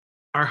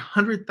our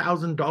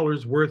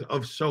 $100,000 worth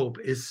of soap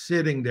is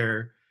sitting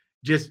there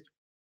just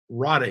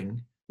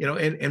rotting,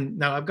 and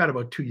now I've got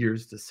about 2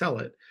 years to sell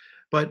it,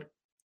 but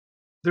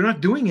they're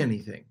not doing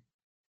anything.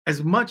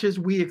 As much as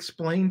we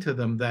explain to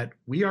them that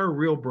we are a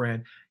real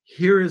brand,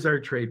 here is our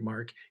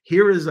trademark,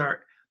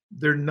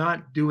 they're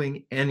not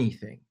doing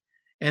anything.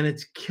 And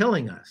it's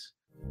killing us.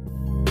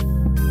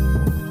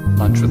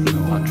 Lunch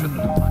with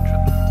Norm.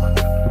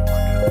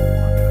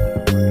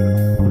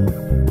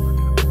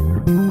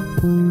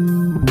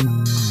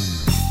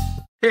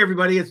 Hey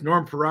everybody, it's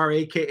Norm Ferrara,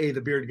 aka the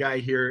Beard Guy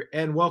here,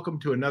 and welcome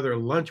to another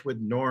Lunch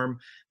with Norm,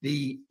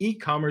 the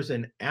e-commerce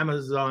and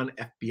Amazon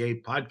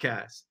FBA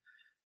podcast.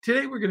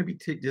 Today we're going to be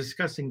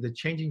discussing the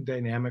changing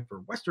dynamic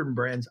for Western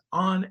brands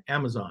on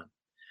Amazon.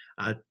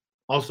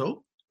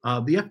 Also,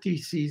 the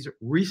FTC's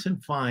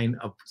recent fine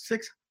of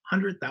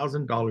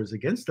 $600,000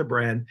 against the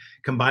brand,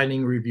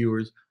 combining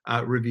reviews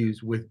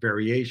with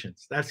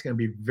variations. That's going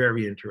to be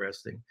very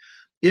interesting.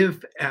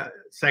 If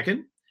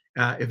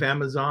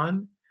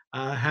Amazon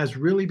has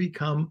really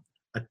become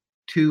a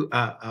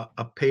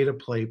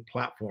pay-to-play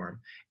platform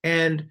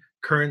and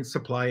current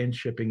supply and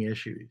shipping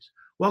issues.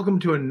 Welcome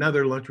to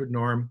another Lunch with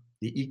Norm,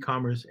 the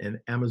e-commerce and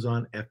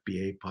Amazon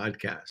FBA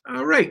podcast.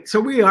 All right,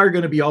 so we are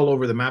going to be all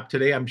over the map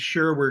today. I'm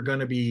sure we're going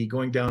to be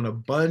going down a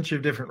bunch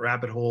of different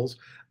rabbit holes,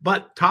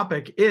 but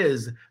topic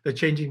is the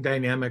changing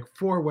dynamic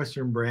for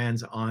Western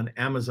brands on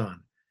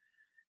Amazon.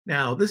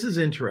 Now, this is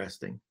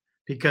interesting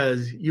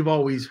because you've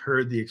always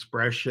heard the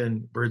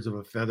expression, birds of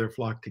a feather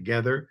flock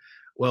together.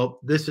 Well,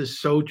 this is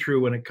so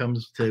true when it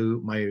comes to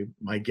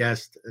my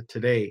guest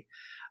today.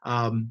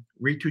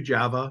 Ritu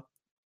Java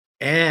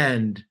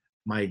and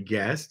my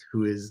guest,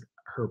 who is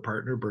her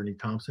partner, Bernie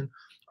Thompson,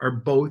 are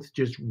both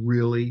just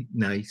really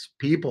nice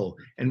people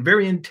and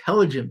very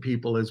intelligent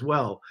people as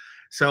well.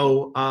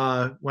 So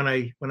when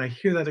I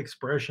hear that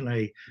expression,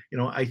 I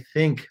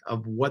think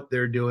of what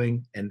they're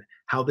doing and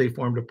how they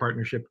formed a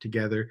partnership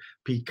together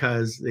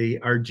because they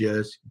are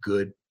just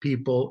good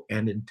people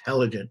and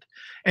intelligent.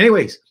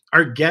 Anyways,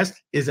 our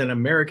guest is an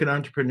American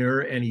entrepreneur,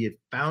 and he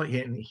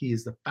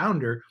is the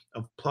founder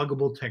of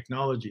Pluggable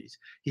Technologies.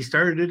 He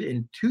started it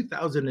in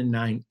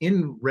 2009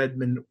 in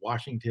Redmond,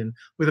 Washington,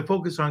 with a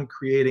focus on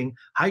creating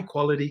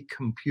high-quality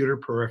computer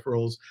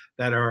peripherals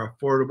that are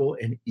affordable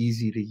and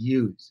easy to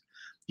use.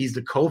 He's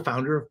the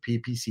co-founder of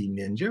PPC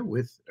Ninja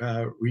with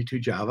Ritu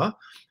Java.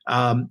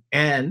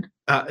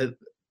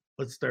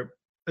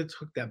 Let's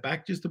hook that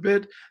back just a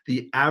bit.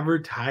 The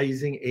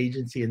advertising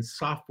agency and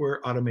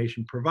software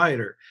automation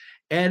provider,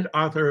 and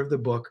author of the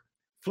book,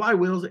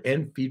 Flywheels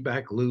and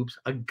Feedback Loops,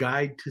 a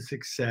guide to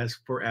success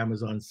for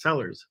Amazon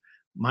sellers.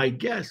 My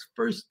guest,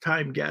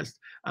 first-time guest,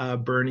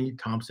 Bernie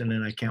Thompson,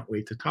 and I can't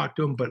wait to talk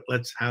to him, but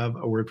let's have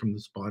a word from the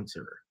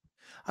sponsor.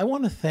 I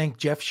want to thank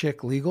Jeff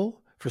Schick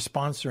Legal for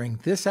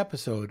sponsoring this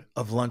episode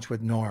of Lunch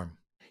with Norm.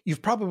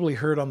 You've probably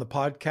heard on the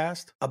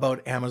podcast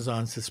about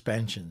Amazon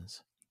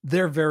suspensions.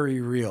 They're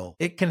very real.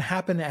 It can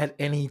happen at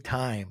any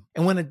time.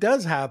 And when it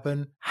does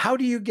happen, how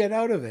do you get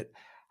out of it?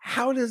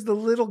 How does the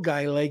little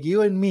guy like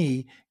you and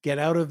me get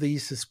out of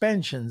these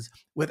suspensions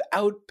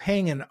without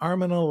paying an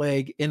arm and a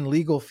leg in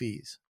legal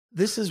fees?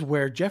 This is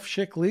where Jeff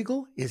Schick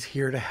Legal is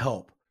here to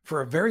help.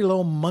 For a very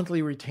low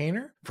monthly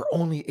retainer, for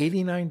only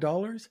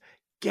 $89,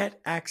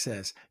 get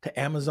access to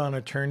Amazon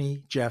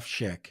attorney Jeff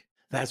Schick.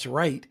 That's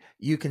right.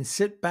 You can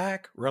sit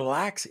back,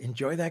 relax,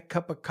 enjoy that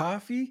cup of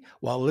coffee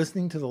while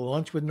listening to the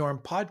Lunch with Norm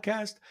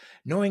podcast,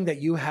 knowing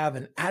that you have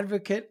an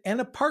advocate and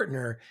a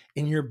partner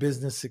in your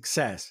business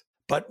success.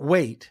 But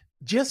wait,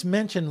 just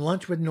mention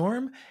Lunch with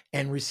Norm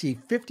and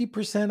receive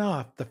 50%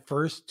 off the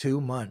first 2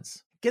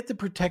 months. Get the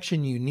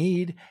protection you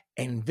need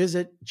and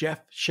visit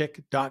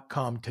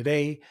jeffschick.com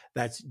today.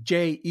 That's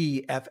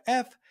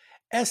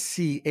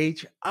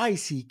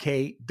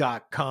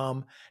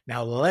JEFFSCHICK.com.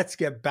 Now let's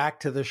get back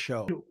to the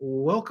show.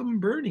 Welcome,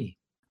 Bernie.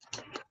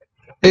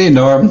 Hey,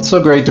 Norm.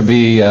 So great to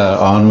be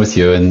on with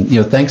you. And,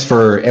 thanks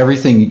for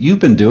everything you've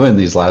been doing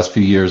these last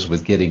few years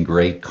with getting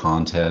great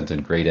content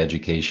and great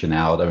education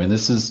out. I mean,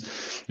 this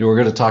is, we're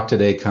going to talk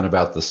today kind of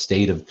about the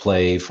state of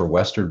play for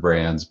Western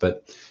brands,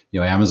 but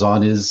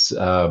Amazon is,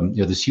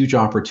 this huge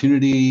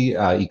opportunity.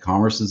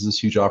 E-commerce is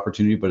this huge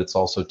opportunity, but it's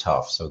also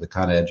tough. So the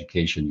kind of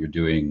education you're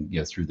doing,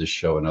 through this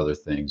show and other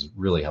things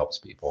really helps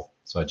people.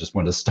 So I just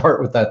wanted to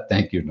start with that.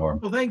 Thank you, Norm.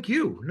 Well, thank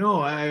you.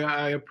 No,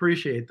 I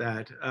appreciate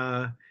that.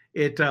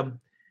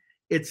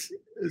 It's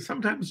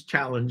sometimes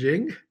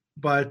challenging,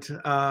 but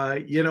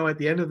at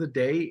the end of the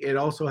day, it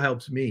also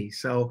helps me.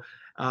 So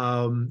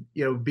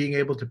being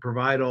able to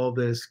provide all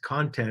this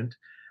content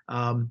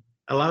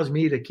allows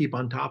me to keep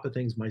on top of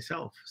things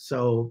myself.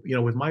 So,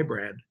 with my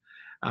brand,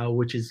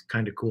 which is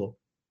kind of cool.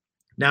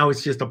 Now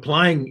it's just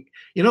applying,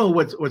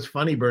 what's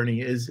funny,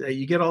 Bernie, is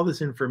you get all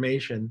this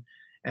information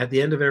at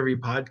the end of every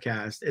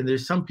podcast, and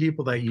there's some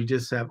people that you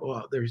just have,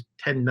 there's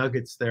 10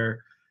 nuggets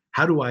there.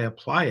 How do I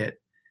apply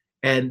it?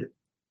 And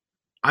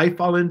I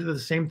fall into the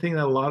same thing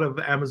that a lot of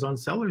Amazon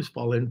sellers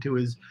fall into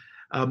is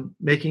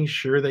making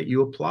sure that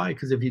you apply.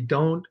 Because if you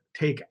don't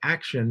take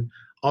action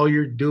all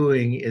you're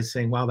doing is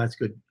saying, wow, that's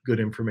good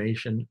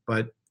information,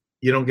 but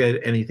you don't get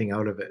anything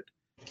out of it.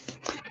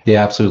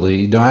 Yeah,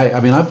 absolutely. No, I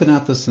mean, I've been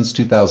at this since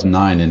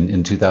 2009. And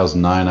in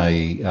 2009,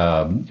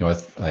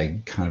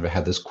 I kind of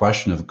had this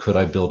question of could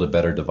I build a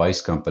better device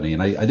company?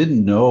 And I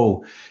didn't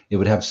know it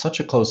would have such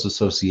a close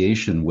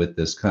association with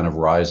this kind of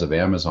rise of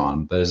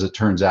Amazon. But as it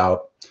turns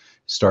out,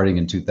 starting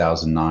in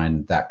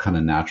 2009, that kind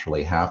of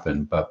naturally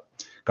happened. But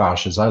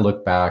gosh, as I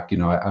look back,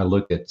 I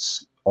look at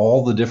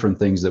all the different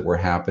things that were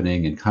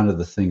happening and kind of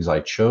the things I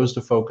chose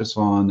to focus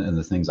on and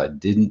the things I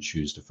didn't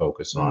choose to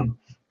focus on,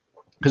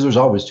 because there's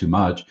always too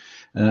much.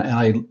 And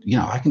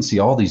I can see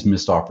all these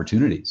missed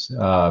opportunities.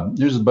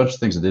 There's a bunch of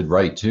things I did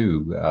right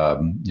too.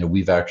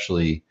 We've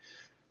actually,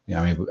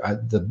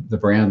 the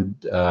brand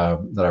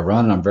that I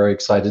run, I'm very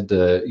excited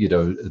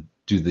to,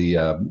 do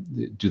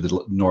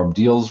the Norm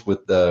deals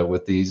with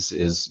these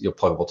is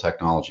Pluggable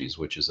Technologies,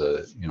 which is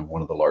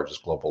one of the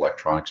largest global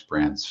electronics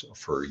brands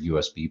for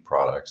USB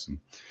products. And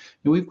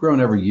we've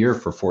grown every year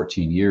for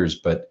 14 years,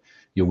 but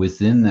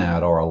within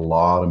that are a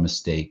lot of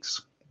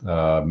mistakes,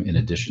 in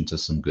addition to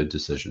some good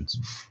decisions.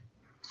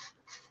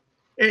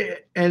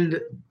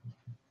 And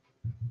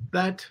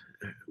that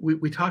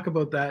we talk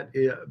about that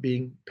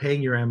being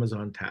paying your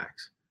Amazon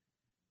tax.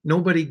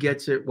 Nobody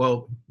gets it.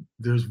 Well,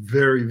 there's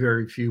very,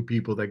 very few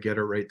people that get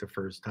it right the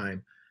first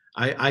time.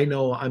 I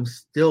know I'm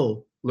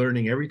still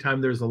learning every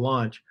time there's a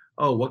launch.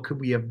 Oh, what could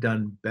we have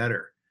done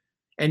better?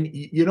 And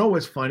you know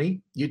what's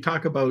funny? You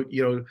talk about,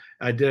 did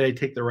I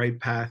take the right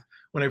path?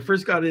 When I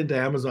first got into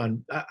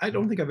Amazon, I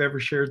don't think I've ever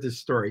shared this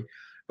story,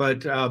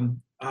 but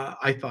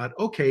I thought,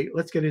 okay,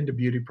 let's get into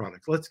beauty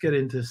products. Let's get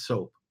into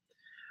soap.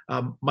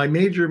 My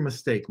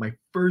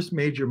first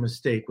major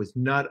mistake was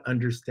not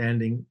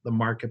understanding the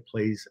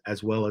marketplace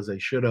as well as I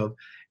should have,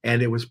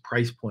 and it was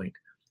price point.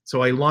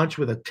 So I launched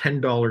with a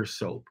 $10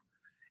 soap,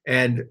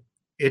 and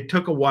it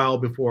took a while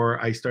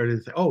before I started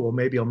to say, oh, well,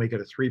 maybe I'll make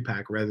it a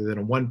 3-pack rather than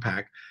a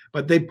 1-pack.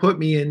 But they put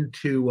me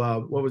into,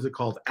 what was it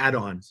called?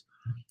 Add-ons.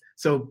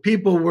 So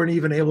people weren't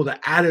even able to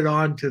add it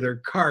on to their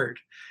cart.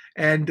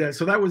 And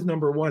so that was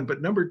number one.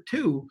 But number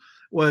two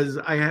was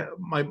I had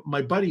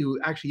my buddy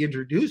who actually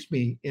introduced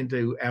me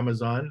into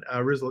Amazon,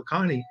 Riz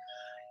Lakhani.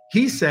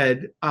 He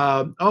said,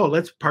 oh,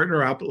 let's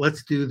partner up.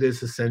 Let's do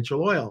this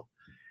essential oil.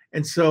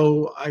 And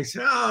so I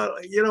said, oh,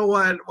 you know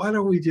what? Why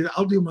don't we do that?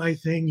 I'll do my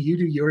thing. You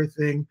do your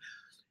thing.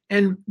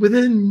 And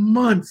within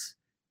months,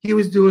 he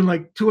was doing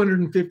like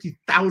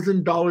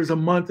 $250,000 a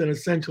month in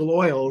essential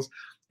oils.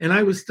 And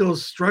I was still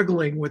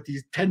struggling with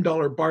these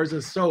 $10 bars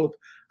of soap.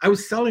 I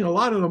was selling a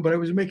lot of them, but I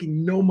was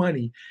making no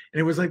money. And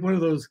it was like one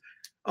of those,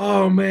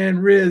 oh man,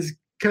 Riz,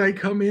 can I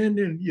come in?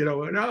 And,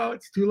 no,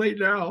 it's too late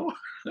now.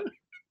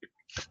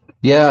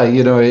 Yeah,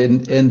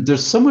 and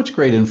there's so much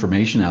great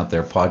information out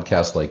there,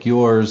 podcasts like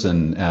yours.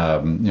 And,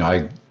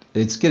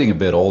 it's getting a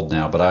bit old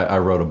now, but I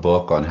wrote a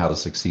book on how to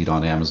succeed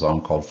on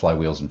Amazon called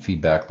Flywheels and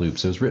Feedback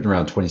Loops. It was written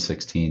around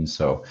 2016.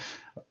 So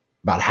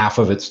about half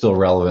of it's still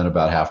relevant,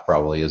 about half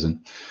probably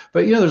isn't.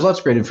 But there's lots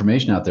of great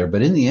information out there.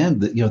 But in the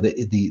end,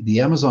 the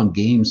Amazon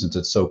game, since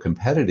it's so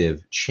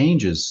competitive,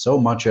 changes so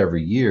much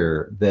every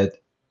year that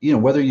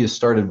whether you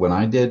started when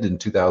I did in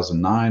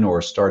 2009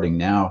 or starting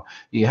now,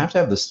 you have to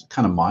have this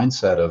kind of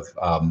mindset of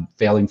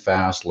failing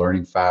fast,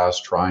 learning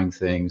fast, trying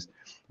things.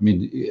 I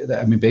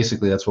mean,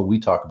 basically that's what we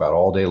talk about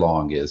all day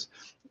long is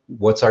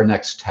what's our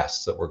next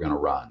test that we're going to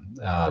run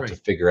Right. to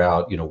figure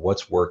out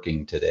what's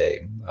working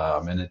today,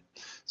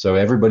 so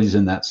everybody's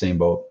in that same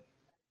boat.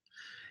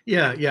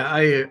 Yeah,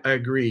 I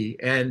agree.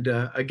 And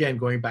again,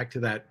 going back to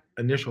that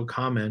initial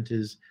comment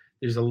is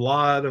there's a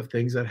lot of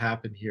things that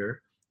happen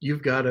here.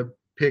 You've got to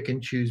pick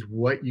and choose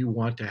what you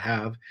want to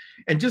have.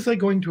 And just like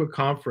going to a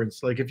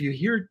conference, like if you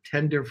hear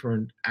 10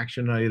 different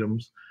action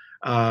items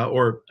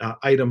or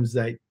items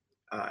that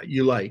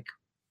you like,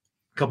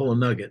 a couple of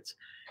nuggets,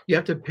 you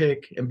have to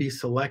pick and be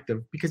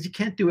selective because you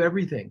can't do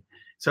everything.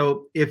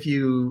 So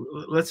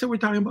let's say we're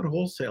talking about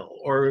wholesale,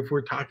 or if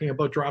we're talking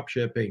about drop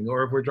shipping,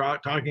 or if we're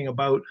talking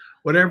about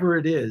whatever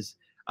it is,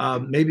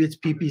 maybe it's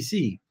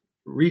PPC.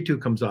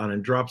 Ritu comes on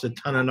and drops a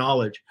ton of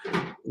knowledge.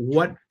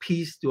 What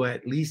piece do I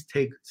at least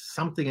take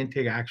something and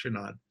take action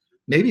on?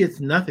 Maybe it's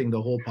nothing,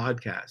 the whole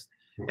podcast.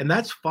 And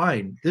that's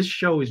fine. This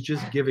show is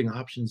just giving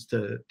options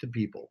to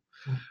people.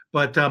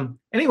 But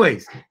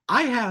anyways,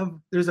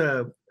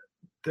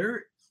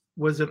 there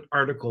was an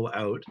article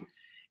out,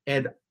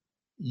 and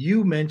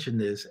you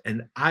mentioned this,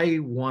 and I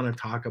want to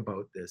talk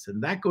about this.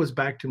 And that goes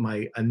back to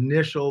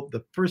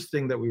the first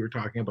thing that we were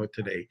talking about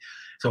today.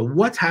 So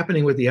what's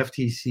happening with the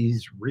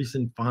FTC's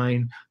recent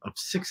fine of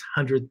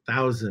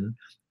 $600,000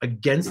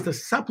 against a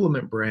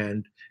supplement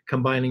brand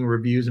combining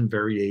reviews and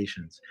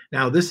variations?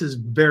 Now, this is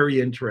very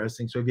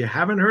interesting. So if you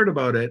haven't heard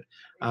about it,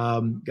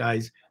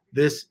 guys,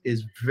 this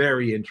is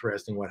very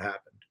interesting what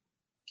happened.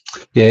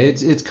 Yeah,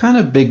 it's kind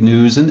of big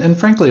news and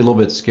frankly a little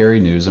bit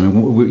scary news. I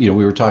mean, we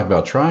were talking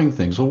about trying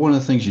things. Well, one of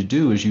the things you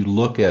do is you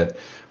look at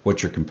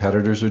what your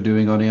competitors are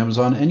doing on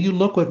Amazon, and you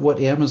look at what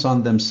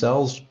Amazon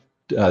themselves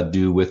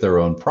do with their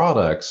own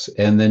products,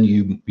 and then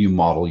you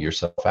model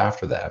yourself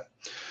after that.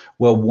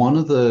 Well, one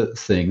of the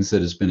things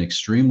that has been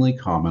extremely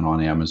common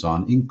on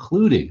Amazon,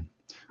 including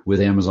with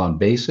Amazon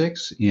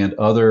Basics and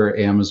other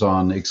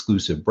Amazon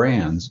exclusive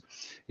brands,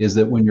 is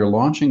that when you're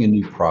launching a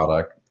new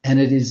product,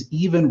 and it is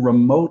even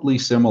remotely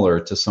similar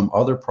to some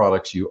other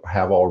products you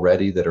have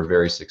already that are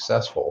very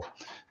successful,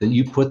 that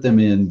you put them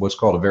in what's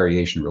called a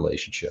variation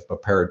relationship, a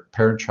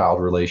parent-child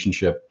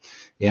relationship.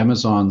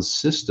 Amazon's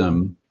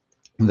system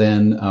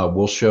then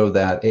will show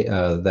that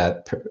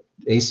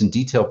ACE in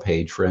detail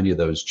page for any of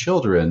those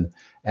children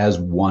as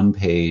one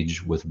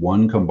page with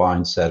one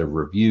combined set of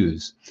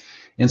reviews.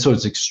 And so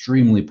it's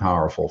extremely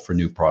powerful for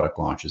new product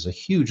launches, a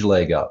huge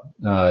leg up.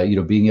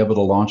 Being able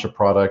to launch a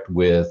product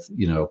with,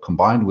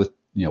 combined with,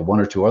 one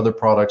or two other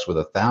products with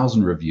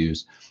 1,000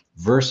 reviews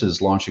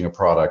versus launching a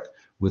product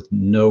with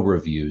no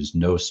reviews,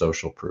 no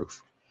social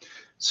proof.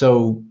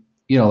 So,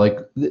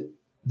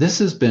 this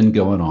has been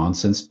going on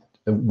since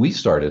we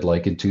started,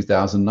 like in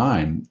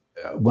 2009.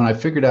 When I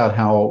figured out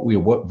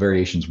what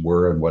variations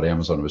were and what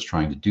Amazon was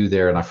trying to do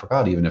there, and I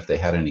forgot even if they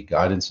had any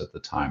guidance at the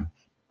time,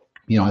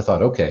 I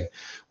thought, okay,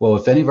 well,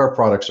 if any of our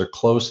products are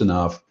close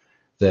enough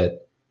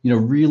that,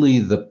 really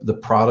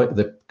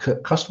the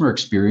customer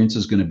experience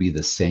is going to be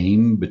the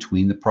same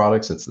between the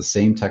products. It's the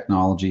same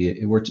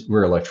technology.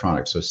 We're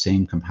electronic, so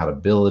same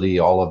compatibility,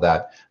 all of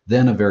that.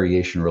 Then a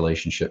variation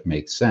relationship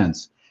makes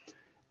sense.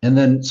 And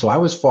then, so I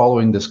was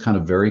following this kind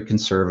of very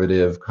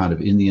conservative, kind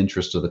of in the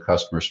interest of the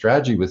customer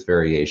strategy with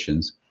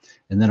variations.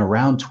 And then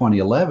around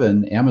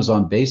 2011,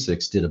 Amazon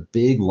Basics did a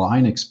big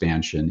line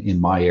expansion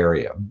in my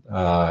area.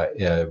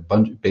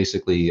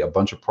 Basically, a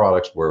bunch of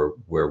products where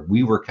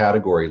we were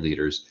category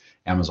leaders,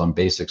 Amazon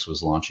Basics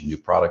was launching new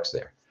products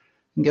there.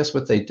 And guess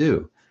what they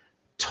do?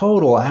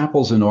 Total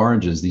apples and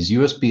oranges, these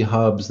USB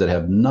hubs that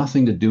have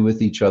nothing to do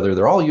with each other.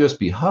 They're all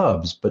USB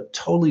hubs, but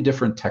totally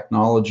different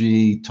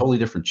technology, totally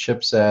different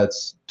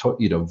chipsets,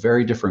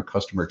 very different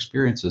customer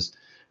experiences.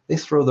 They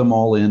throw them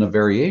all in a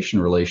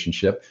variation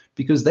relationship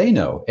because they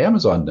know,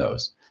 Amazon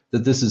knows,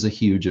 that this is a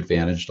huge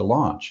advantage to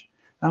launch.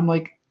 And I'm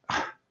like,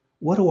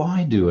 what do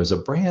I do as a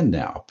brand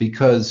now?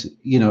 Because,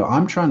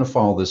 I'm trying to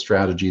follow this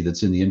strategy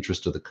that's in the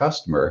interest of the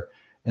customer.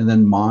 And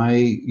then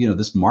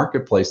this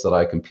marketplace that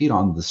I compete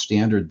on, the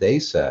standard they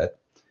set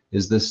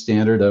is this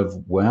standard of,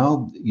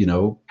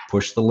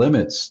 push the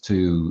limits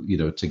to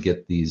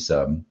get these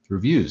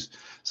reviews.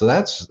 So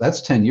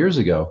that's 10 years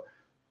ago.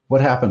 What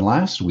happened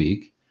last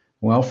week?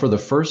 Well, for the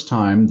first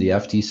time, the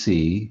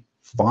FTC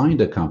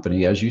fined a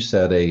company, as you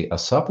said, a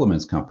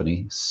supplements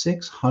company,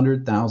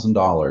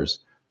 $600,000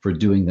 for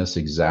doing this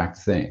exact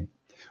thing,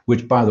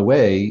 which, by the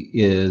way,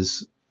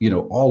 is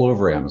all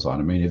over Amazon.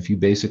 I mean, if you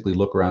basically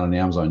look around on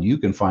Amazon, you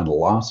can find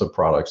lots of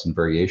products and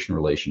variation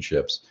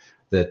relationships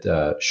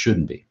that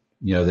shouldn't be.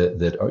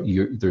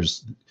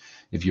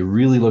 If you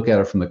really look at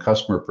it from the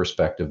customer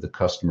perspective, the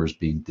customer's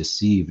being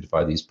deceived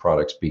by these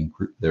products being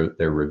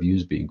their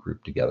reviews being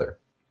grouped together.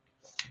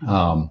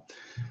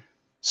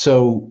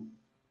 So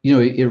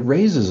it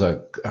raises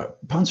a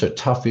bunch of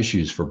tough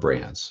issues for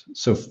brands.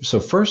 So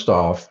first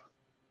off,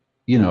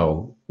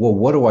 well,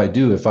 what do I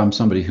do if I'm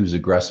somebody who's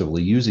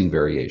aggressively using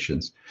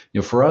variations?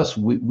 For us,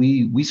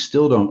 we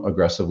still don't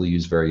aggressively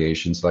use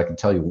variations. I can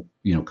tell you,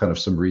 kind of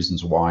some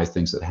reasons why,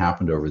 things that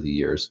happened over the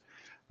years.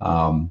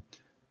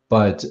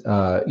 But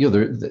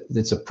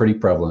it's a pretty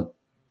prevalent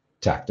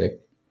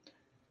tactic.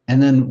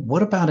 And then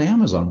what about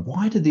Amazon?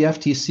 Why did the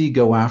FTC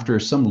go after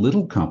some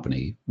little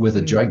company with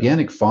a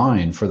gigantic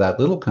fine for that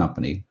little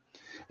company?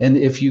 And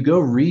if you go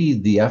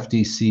read the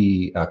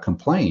FTC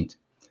complaint,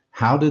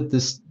 how did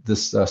this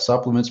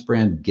supplements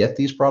brand get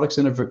these products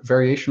in a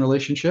variation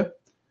relationship?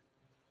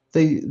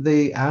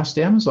 They asked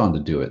Amazon to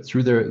do it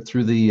through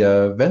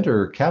the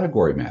vendor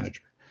category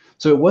manager.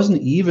 So it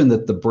wasn't even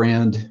that the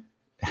brand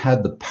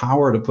had the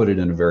power to put it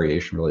in a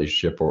variation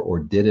relationship or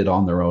did it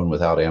on their own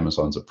without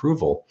Amazon's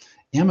approval.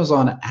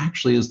 Amazon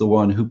actually is the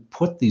one who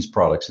put these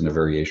products in a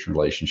variation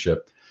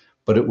relationship,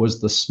 but it was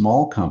the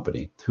small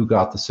company who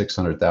got the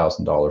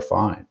 $600,000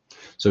 fine.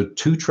 So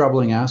two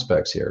troubling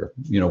aspects here.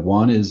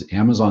 One is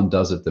Amazon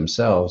does it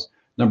themselves.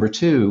 Number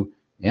two,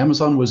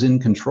 Amazon was in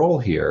control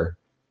here,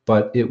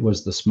 but it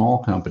was the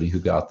small company who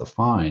got the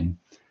fine.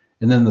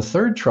 And then the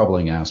third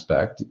troubling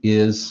aspect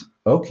is,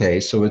 okay,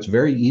 so it's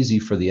very easy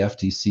for the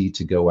FTC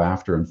to go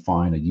after and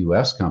fine a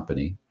US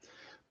company.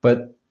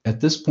 But at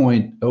this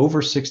point,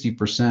 over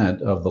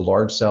 60% of the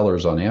large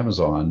sellers on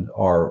Amazon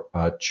are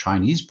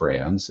Chinese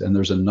brands, and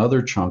there's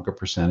another chunk of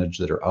percentage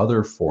that are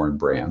other foreign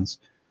brands.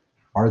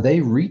 Are they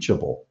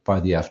reachable by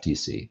the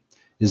FTC?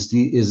 Is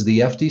the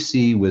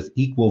FTC with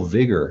equal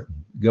vigor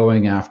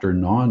going after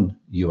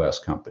non-US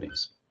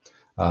companies?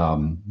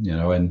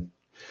 And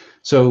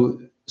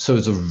so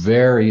it's a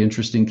very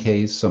interesting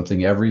case,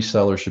 something every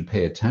seller should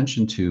pay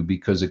attention to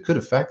because it could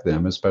affect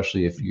them,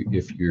 especially if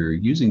you're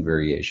using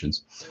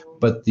variations.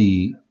 But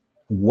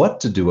what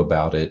to do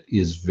about it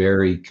is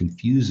very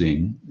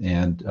confusing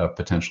and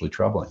potentially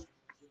troubling.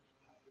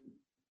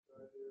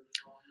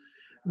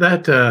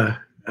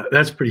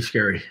 That's pretty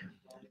scary.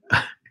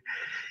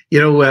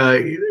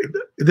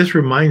 This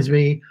reminds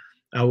me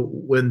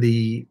when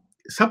the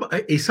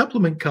a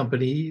supplement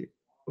company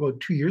about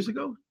 2 years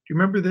ago. Do you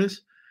remember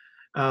this?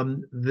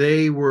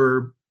 They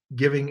were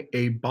giving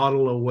a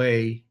bottle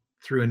away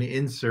through an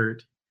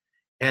insert,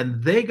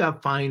 and they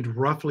got fined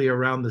roughly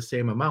around the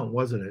same amount,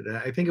 wasn't it?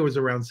 I think it was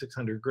around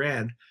 600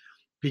 grand,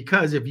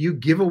 because if you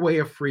give away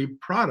a free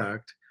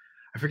product,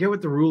 I forget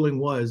what the ruling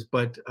was,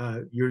 but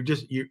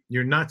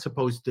you're not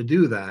supposed to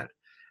do that.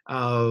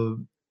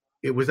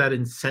 It was that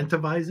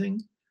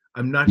incentivizing.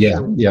 I'm not Yeah,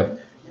 sure. yep.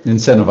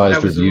 Incentivized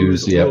That was the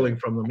reviews. Yep. ruling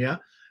from them. Yeah.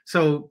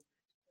 So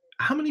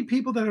how many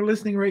people that are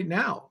listening right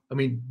now, I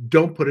mean,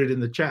 don't put it in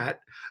the chat,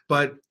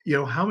 but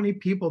how many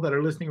people that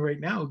are listening right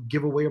now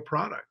give away a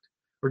product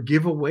or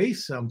give away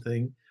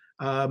something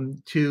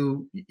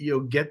to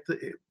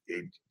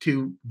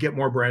get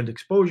more brand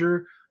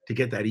exposure, to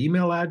get that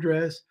email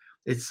address?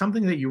 It's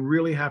something that you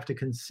really have to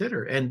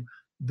consider. And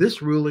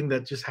this ruling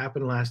that just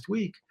happened last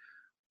week,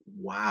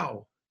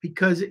 wow,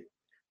 because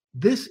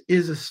this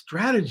is a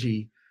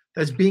strategy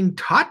that's being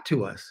taught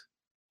to us.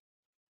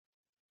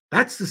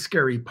 That's the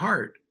scary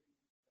part.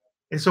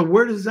 And so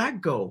where does that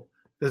go?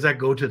 Does that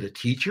go to the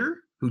teacher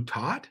who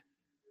taught?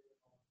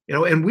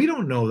 And we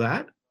don't know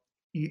that.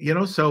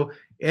 So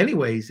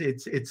anyways,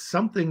 it's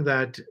something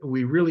that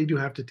we really do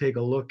have to take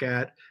a look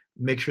at,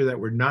 make sure that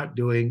we're not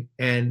doing.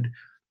 And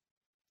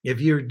if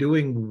you're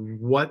doing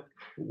what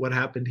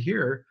happened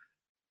here,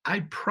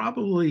 I'd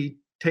probably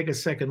take a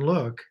second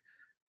look.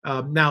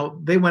 Now,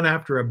 they went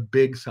after a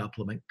big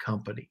supplement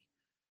company.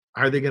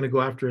 Are they going to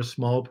go after a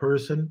small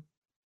person?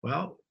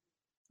 Well,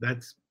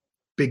 that's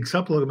big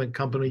supplement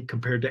company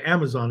compared to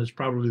Amazon is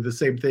probably the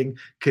same thing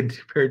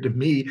compared to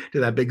me to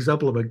that big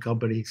supplement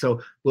company.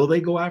 So will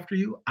they go after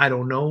you? I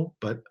don't know,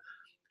 but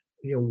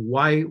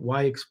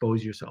why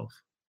expose yourself?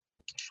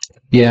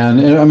 Yeah,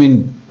 and I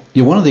mean,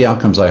 one of the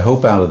outcomes I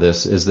hope out of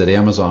this is that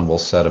Amazon will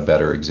set a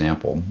better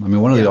example. I mean,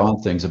 one of the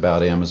odd things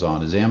about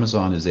Amazon is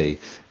a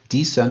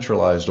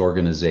decentralized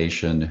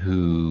organization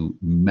who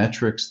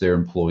metrics their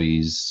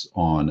employees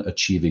on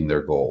achieving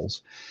their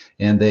goals.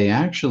 And they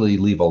actually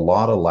leave a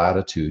lot of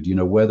latitude,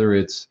 whether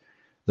it's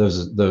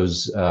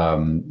those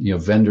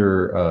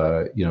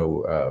vendor,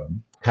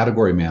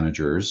 category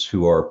managers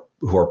who are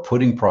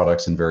putting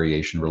products in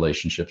variation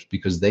relationships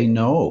because they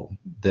know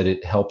that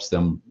it helps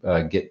them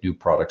get new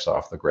products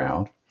off the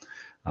ground.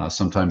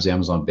 Sometimes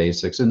Amazon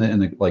Basics,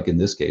 and like in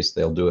this case,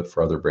 they'll do it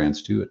for other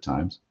brands too at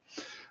times.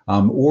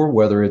 Or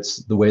whether it's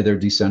the way they're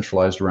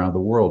decentralized around the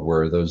world,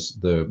 where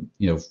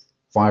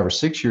 5 or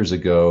 6 years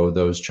ago,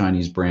 those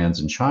Chinese brands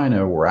in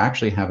China were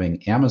actually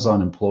having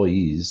Amazon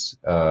employees,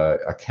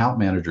 account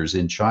managers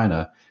in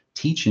China,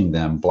 teaching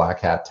them black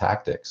hat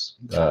tactics,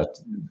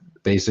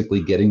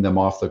 basically getting them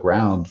off the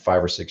ground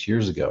 5 or 6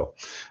 years ago.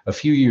 A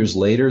few years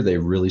later, they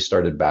really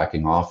started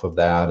backing off of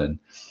that. And,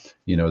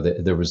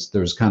 there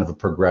was kind of a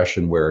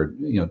progression where,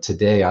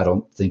 today, I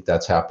don't think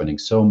that's happening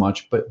so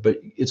much, but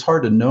it's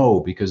hard to know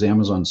because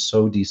Amazon's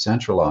so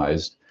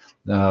decentralized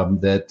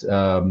that,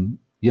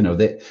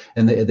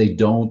 they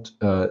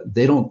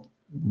don't,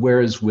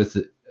 whereas with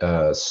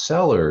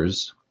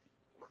sellers,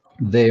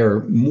 they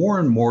are more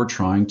and more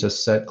trying to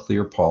set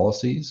clear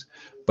policies,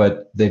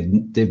 but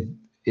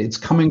it's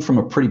coming from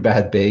a pretty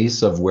bad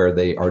base of where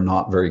they are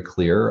not very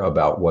clear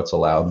about what's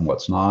allowed and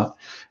what's not.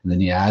 And then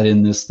you add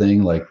in this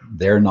thing like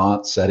they're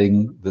not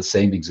setting the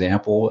same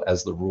example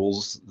as the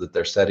rules that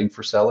they're setting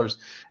for sellers.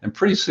 And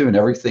pretty soon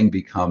everything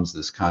becomes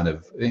this kind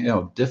of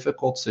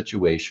difficult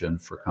situation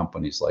for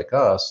companies like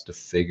us to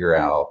figure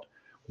out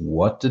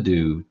what to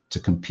do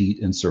to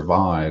compete and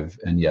survive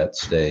and yet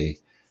stay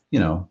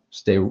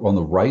on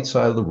the right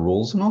side of the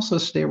rules and also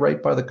stay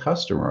right by the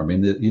customer. I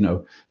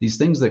mean, these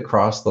things that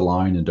cross the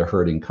line into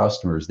hurting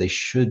customers, they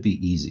should be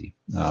easy.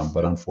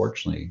 But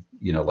unfortunately,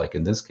 like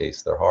in this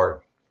case, they're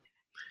hard.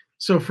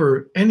 So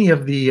for any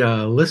of the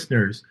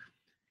listeners,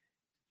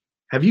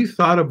 have you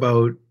thought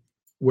about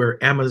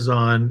where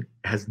Amazon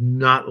has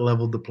not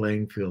leveled the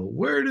playing field?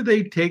 Where do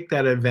they take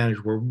that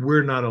advantage where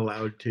we're not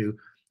allowed to?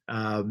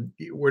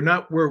 We're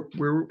not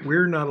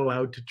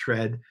allowed to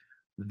tread.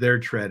 They're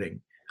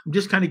treading. I'm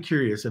just kind of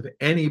curious if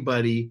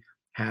anybody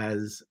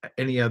has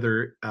any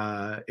other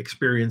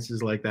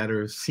experiences like that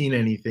or seen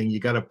anything.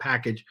 You got a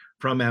package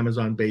from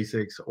Amazon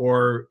Basics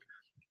or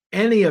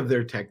any of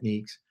their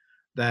techniques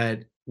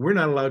that we're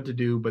not allowed to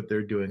do, but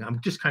they're doing. I'm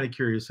just kind of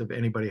curious if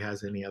anybody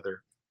has any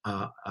other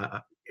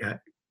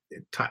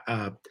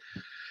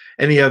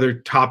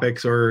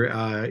topics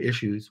or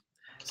issues.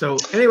 So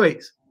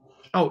anyways,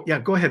 oh yeah,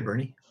 go ahead,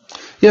 Bernie.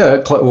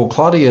 Yeah, well,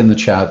 Claudia in the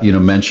chat,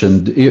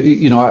 mentioned,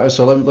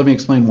 so let me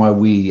explain why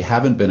we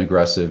haven't been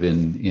aggressive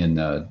in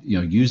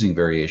using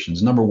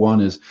variations. Number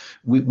one is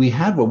we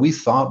had what we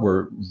thought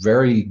were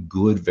very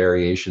good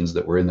variations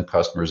that were in the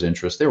customer's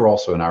interest. They were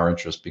also in our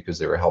interest because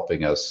they were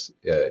helping us,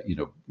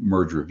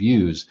 merge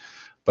reviews.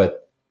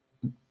 But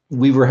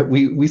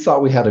we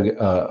thought we had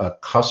a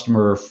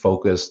customer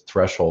focused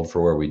threshold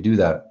for where we do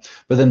that,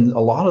 but then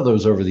a lot of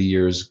those over the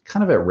years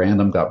kind of at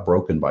random got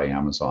broken by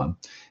Amazon.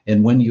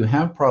 And when you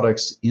have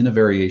products in a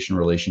variation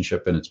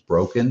relationship and it's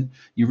broken,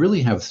 you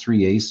really have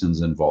three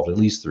ASINs involved, at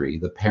least three: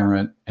 the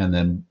parent and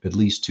then at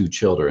least two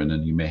children,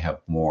 and you may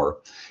have more.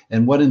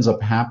 And what ends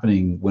up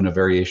happening when a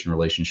variation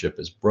relationship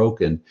is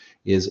broken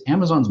is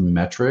Amazon's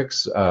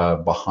metrics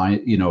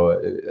behind,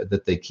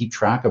 that they keep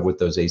track of with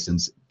those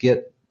ASINs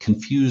get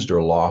confused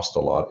or lost a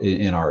lot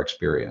in our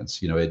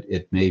experience.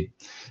 It may,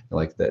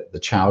 like the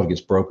child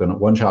gets broken,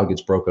 one child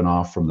gets broken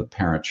off from the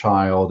parent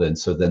child, and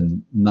so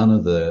then none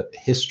of the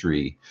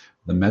history,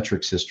 the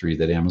metrics history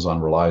that Amazon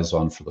relies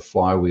on for the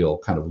flywheel,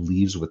 kind of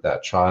leaves with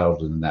that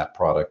child, and then that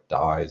product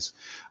dies.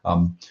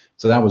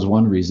 So that was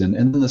one reason.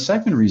 And then the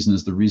second reason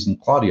is the reason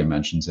Claudia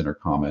mentions in her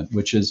comment,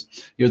 which is,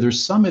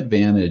 there's some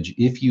advantage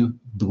if you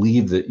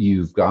believe that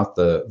you've got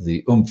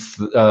the oomph,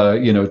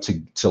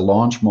 to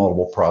launch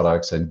multiple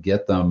products and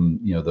get them,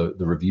 the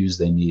reviews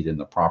they need and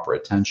the proper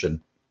attention.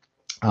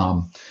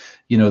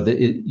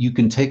 You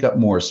can take up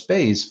more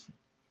space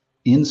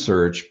in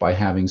search by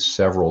having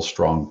several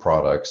strong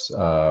products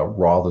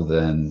rather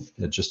than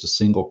just a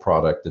single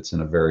product that's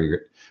in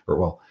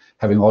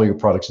having all your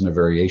products in a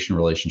variation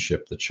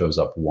relationship that shows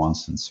up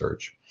once in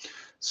search.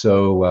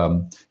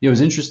 So it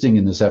was interesting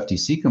in this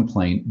FTC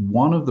complaint.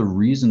 One of the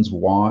reasons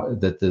why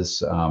that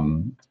this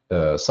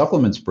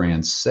supplements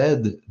brand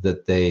said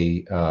that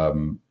they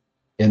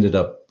ended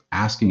up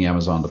asking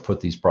Amazon to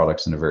put these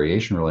products in a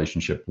variation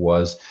relationship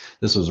was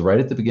this was right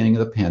at the beginning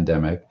of the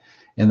pandemic,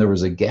 and there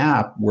was a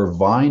gap where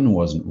Vine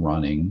wasn't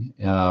running,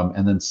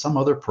 and then some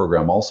other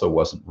program also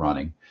wasn't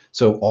running.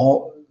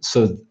 So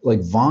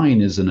like Vine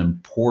is an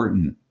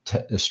important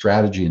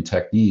strategy and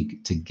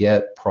technique to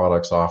get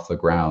products off the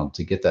ground,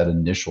 to get that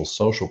initial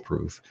social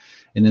proof.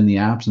 And in the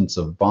absence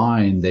of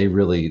Vine,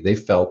 they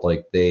felt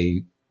like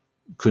they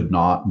could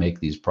not make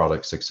these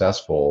products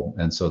successful,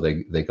 and so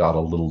they got a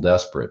little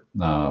desperate.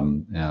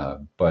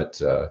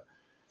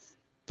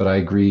 But I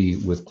agree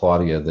with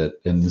Claudia that,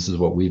 and this is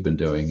what we've been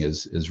doing,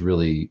 is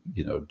really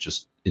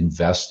just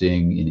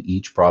investing in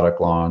each product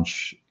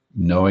launch,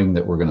 knowing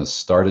that we're going to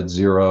start at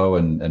zero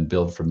and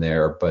build from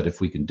there. But if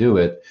we can do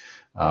it,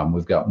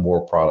 we've got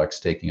more products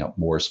taking up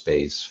more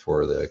space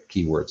for the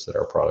keywords that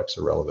our products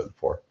are relevant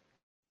for.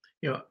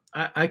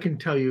 I can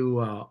tell you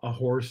a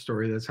horror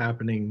story that's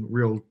happening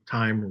real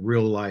time,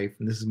 real life,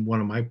 and this is one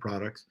of my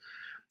products.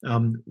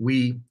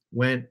 We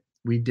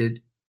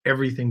did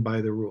everything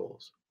by the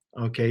rules.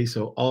 Okay,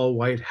 so all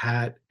white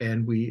hat,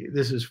 and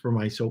this is for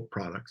my soap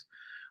products.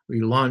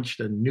 We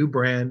launched a new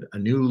brand, a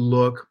new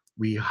look.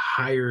 We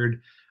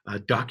hired a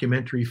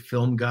documentary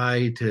film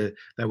guy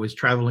that was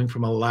traveling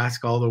from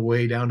Alaska all the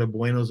way down to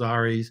Buenos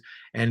Aires,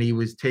 and he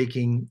was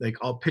taking like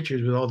all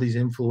pictures with all these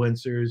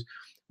influencers.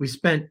 We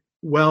spent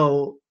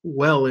well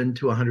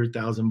into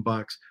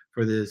 $100,000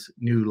 for this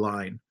new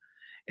line,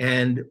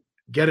 and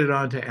get it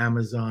onto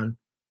Amazon.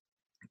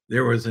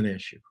 There was an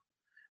issue.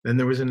 Then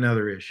there was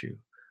another issue.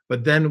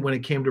 But then when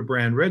it came to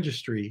brand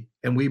registry,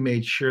 and we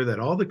made sure that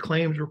all the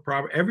claims were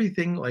proper,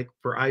 everything like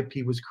for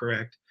IP was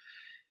correct,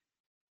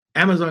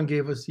 Amazon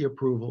gave us the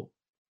approval.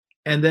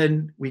 And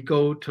then we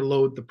go to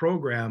load the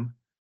program,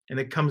 and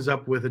it comes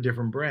up with a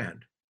different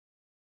brand.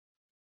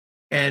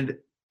 And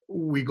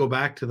we go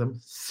back to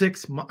them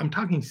I'm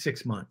talking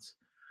 6 months.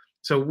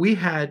 So we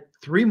had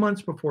 3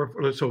 months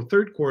before, so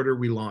third quarter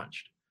we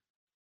launched.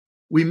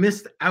 We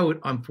missed out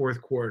on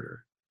fourth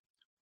quarter.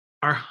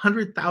 Our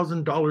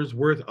 $100,000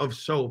 worth of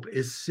soap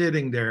is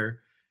sitting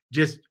there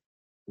just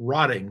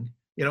rotting,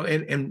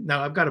 and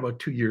now I've got about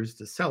 2 years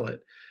to sell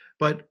it,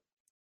 but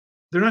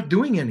they're not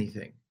doing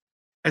anything.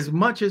 As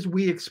much as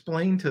we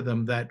explain to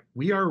them that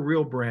we are a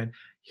real brand,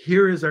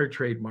 here is our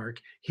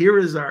trademark,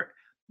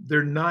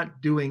 they're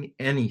not doing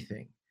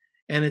anything,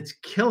 and it's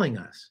killing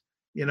us,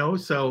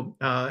 So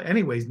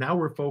anyways, now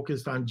we're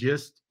focused on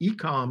just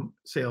e-com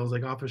sales,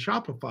 like off of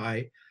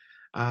Shopify,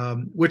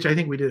 which I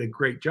think we did a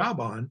great job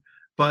on.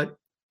 But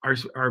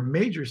our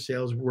major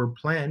sales were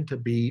planned to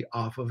be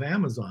off of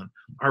Amazon.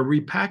 Our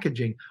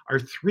repackaging, our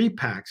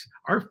 3-packs,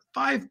 our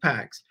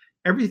 5-packs,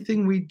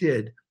 everything we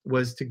did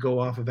was to go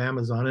off of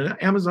Amazon.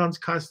 And Amazon's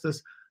cost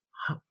us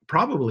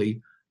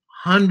probably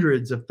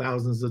hundreds of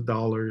thousands of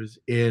dollars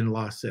in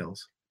lost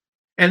sales.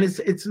 And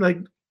it's like,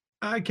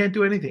 I can't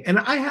do anything. And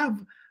I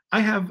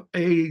have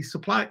a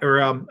supply or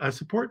a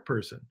support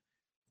person.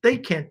 They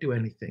can't do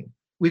anything.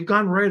 We've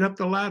gone right up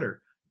the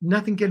ladder.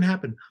 Nothing can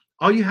happen.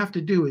 All you have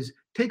to do is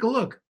take a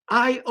look.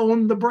 I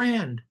own the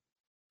brand.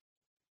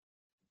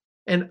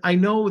 And I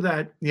know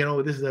that,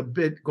 this is a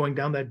bit going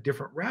down that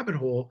different rabbit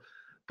hole,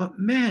 but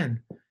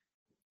man,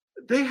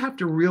 they have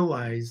to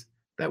realize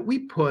that we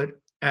put,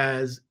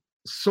 as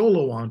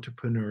solo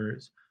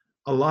entrepreneurs,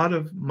 a lot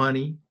of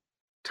money,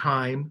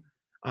 time,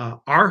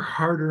 our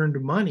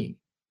hard-earned money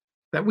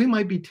that we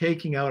might be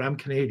taking out, I'm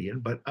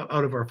Canadian, but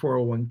out of our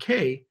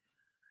 401k,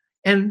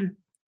 and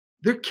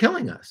they're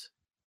killing us.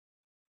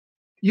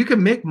 You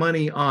can make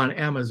money on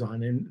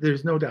Amazon, and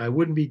there's no doubt I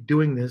wouldn't be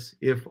doing this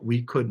if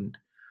we couldn't.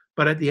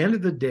 But at the end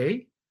of the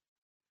day,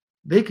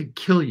 they could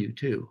kill you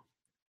too.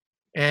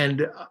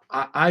 And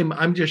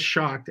I'm just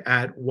shocked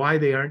at why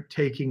they aren't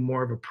taking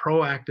more of a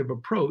proactive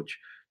approach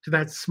to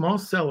that small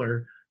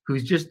seller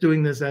who's just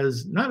doing this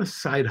as not a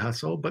side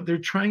hustle, but they're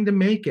trying to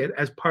make it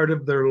as part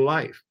of their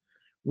life.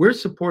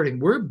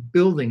 We're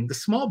building, the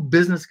small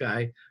business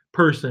guy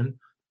person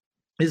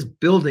is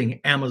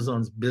building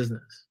Amazon's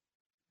business.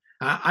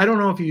 I don't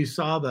know if you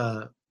saw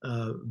the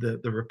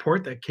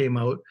report that came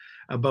out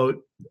about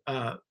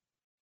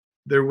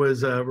there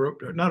was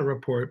not a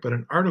report, but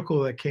an article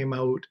that came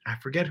out. I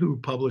forget who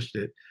published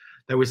it,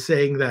 that was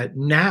saying that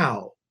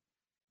now,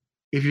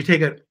 if you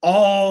take out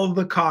all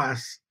the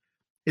costs,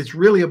 it's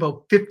really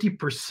about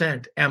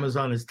 50%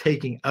 Amazon is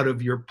taking out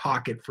of your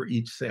pocket for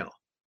each sale.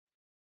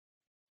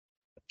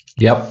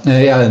 Yep,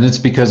 yeah, and it's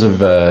because of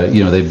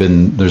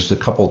there's a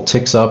couple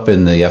ticks up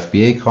in the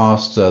FBA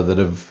costs that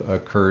have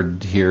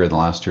occurred here in the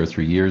last 2 or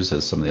 3 years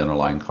as some of the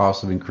underlying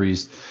costs have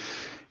increased.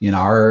 In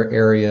our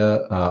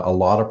area, a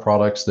lot of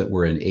products that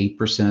were in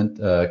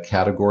 8%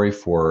 category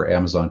for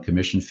Amazon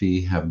commission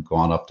fee have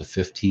gone up to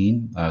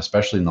 15,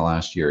 especially in the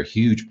last year. A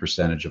huge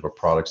percentage of our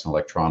products and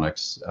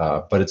electronics,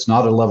 but it's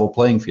not a level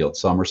playing field.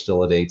 Some are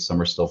still at 8, some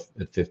are still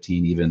at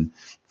 15, even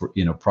for,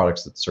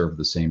 products that serve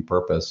the same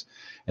purpose.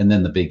 And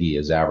then the biggie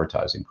is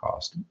advertising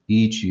cost.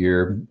 Each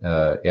year,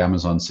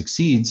 Amazon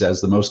succeeds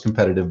as the most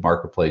competitive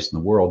marketplace in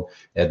the world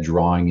at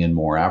drawing in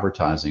more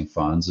advertising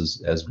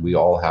funds as we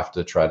all have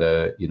to try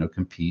to,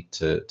 compete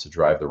to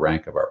drive the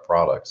rank of our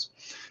products.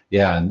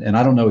 Yeah, and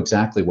I don't know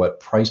exactly what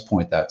price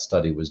point that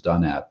study was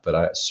done at,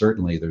 but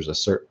certainly there's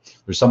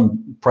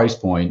some price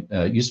point.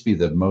 It used to be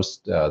the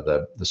most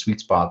the sweet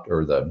spot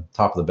or the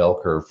top of the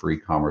bell curve for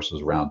e-commerce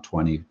was around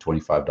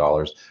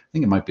 $20-$25. I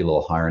think it might be a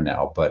little higher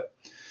now, but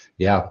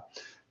yeah.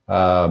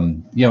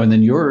 And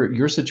then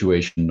your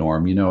situation,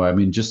 Norm,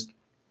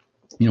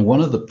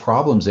 one of the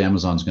problems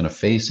Amazon's going to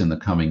face in the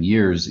coming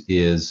years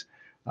is,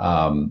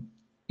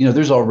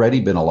 there's already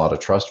been a lot of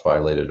trust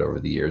violated over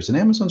the years, and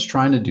Amazon's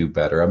trying to do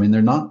better. I mean,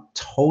 they're not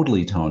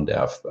totally tone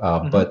deaf,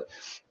 but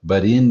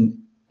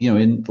in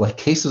like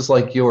cases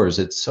like yours,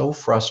 it's so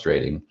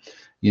frustrating,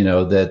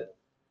 that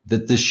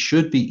this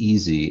should be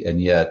easy,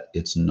 and yet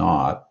it's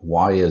not.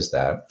 Why is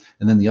that?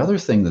 And then the other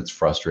thing that's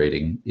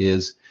frustrating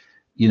is,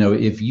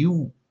 if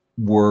you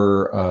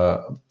were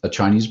a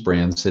Chinese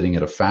brand sitting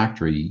at a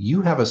factory,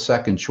 you have a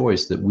second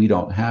choice that we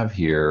don't have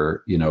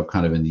here,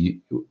 kind of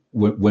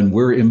when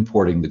we're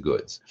importing the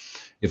goods.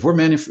 If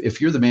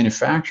you're the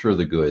manufacturer of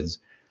the goods,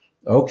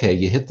 okay,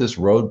 you hit this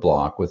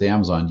roadblock with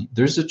Amazon,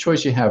 there's a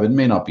choice you have. It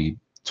may not be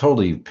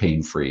totally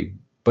pain-free,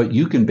 but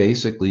you can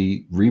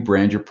basically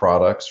rebrand your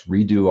products,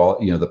 redo all,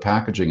 the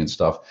packaging and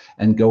stuff,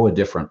 and go a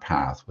different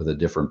path with a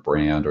different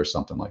brand or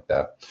something like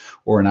that.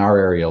 Or in our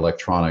area,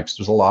 electronics,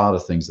 there's a lot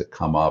of things that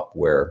come up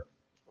where,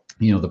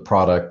 the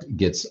product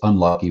gets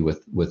unlucky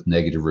with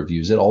negative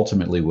reviews. It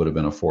ultimately would have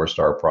been a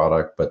 4-star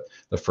product, but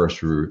the first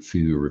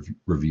few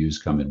reviews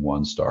come in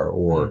 1 star.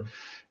 Or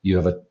you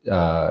have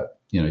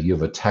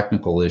a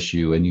technical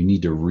issue and you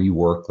need to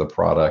rework the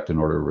product in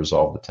order to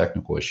resolve the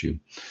technical issue.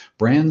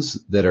 Brands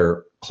that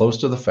are close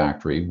to the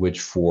factory, which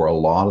for a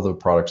lot of the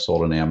products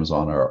sold on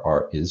Amazon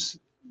is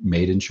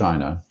made in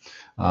China,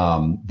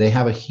 they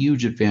have a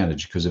huge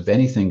advantage, because if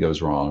anything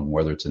goes wrong,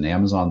 whether it's an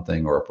Amazon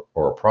thing or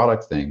a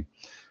product thing,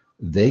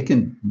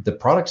 the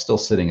product's still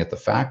sitting at the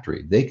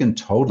factory. They can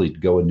totally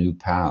go a new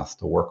path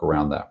to work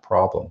around that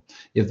problem.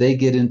 If they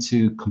get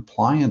into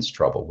compliance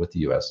trouble with the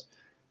US,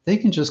 they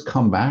can just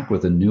come back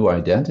with a new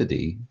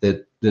identity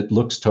that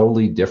looks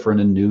totally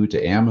different and new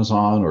to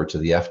Amazon or to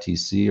the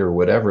FTC or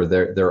whatever.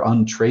 They're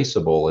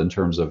untraceable in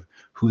terms of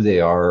who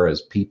they are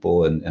as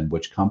people and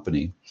which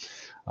company.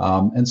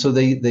 And so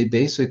they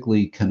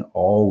basically can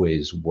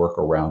always work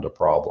around a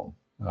problem.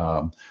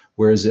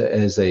 Whereas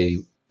as a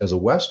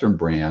Western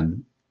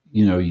brand,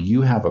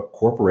 you have a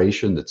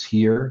corporation that's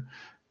here.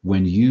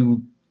 When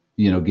you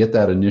get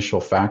that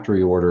initial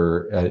factory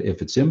order,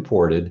 if it's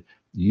imported,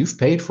 you've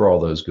paid for all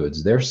those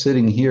goods. They're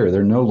sitting here.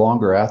 They're no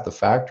longer at the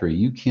factory.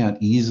 You can't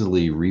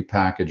easily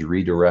repackage,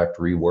 redirect,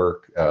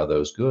 rework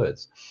those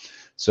goods.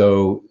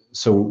 So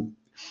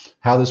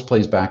how this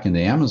plays back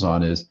into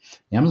Amazon is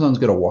Amazon's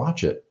going to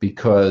watch it,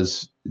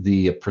 because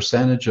the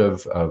percentage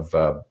of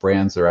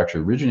brands that are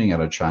actually originating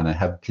out of China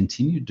have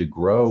continued to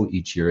grow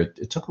each year.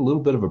 It took a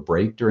little bit of a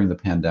break during the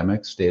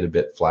pandemic, stayed a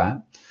bit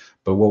flat.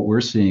 But what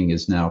we're seeing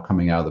is now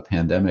coming out of the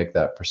pandemic,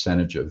 that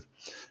percentage of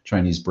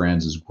Chinese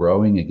brands is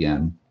growing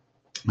again.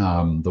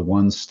 The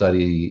one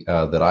study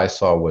that I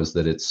saw was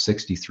that it's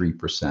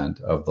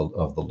 63% of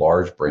the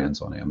large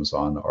brands on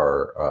Amazon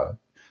are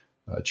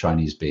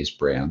Chinese-based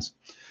brands,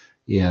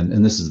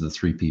 and this is the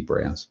 3P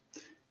brands.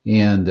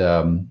 And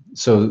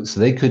so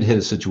they could hit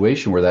a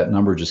situation where that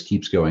number just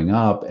keeps going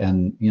up,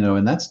 and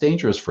that's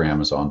dangerous for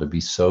Amazon to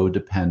be so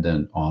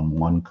dependent on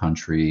one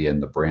country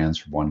and the brands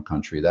from one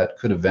country. That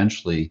could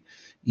eventually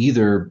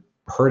either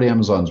hurt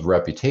Amazon's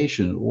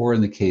reputation, or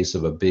in the case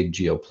of a big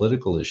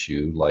geopolitical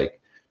issue like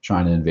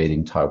China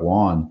invading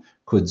Taiwan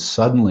could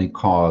suddenly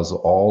cause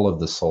all of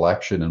the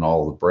selection and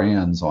all the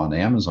brands on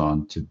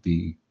Amazon to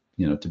be,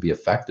 to be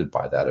affected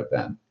by that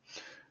event.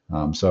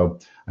 So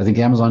I think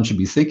Amazon should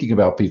be thinking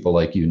about people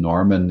like you,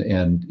 Norm,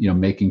 and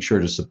making sure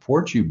to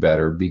support you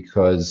better,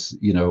 because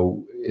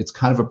it's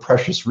kind of a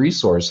precious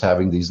resource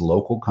having these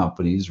local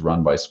companies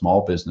run by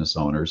small business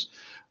owners.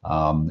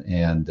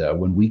 And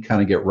when we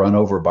kind of get run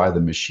over by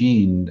the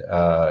machine,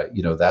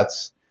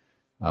 that's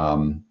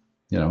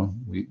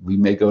we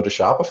may go to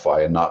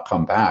Shopify and not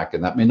come back,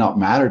 and that may not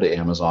matter to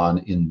Amazon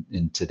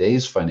in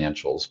today's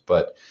financials,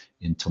 but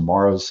in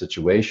tomorrow's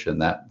situation,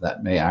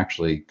 that may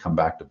actually come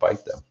back to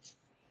bite them.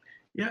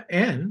 Yeah,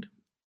 and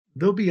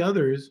there'll be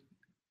others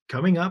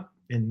coming up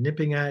and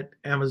nipping at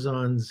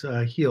Amazon's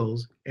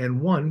heels.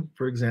 And one,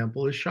 for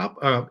example, is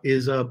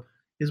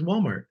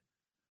Walmart.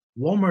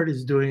 Walmart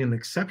is doing an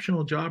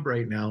exceptional job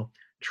right now,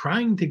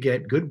 trying to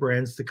get good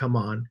brands to come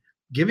on,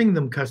 giving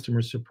them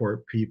customer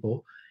support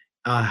people,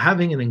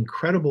 having an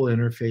incredible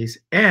interface,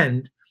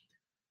 and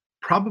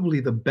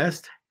probably the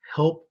best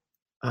help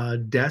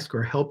desk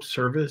or help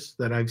service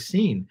that I've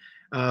seen.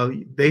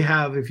 They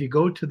have, if you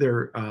go to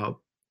their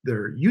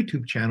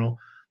YouTube channel,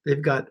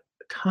 they've got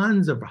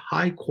tons of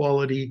high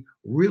quality,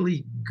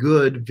 really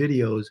good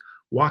videos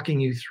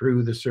walking you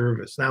through the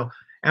service. Now,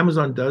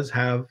 Amazon does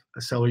have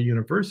a seller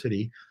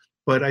university,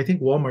 but I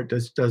think Walmart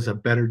does a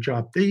better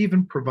job. They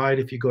even provide,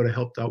 if you go to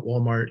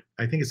help.walmart,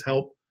 I think it's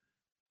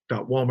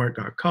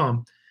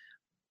help.walmart.com.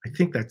 I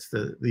think that's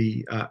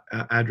the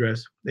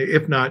address.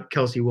 If not,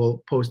 Kelsey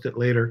will post it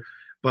later.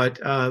 But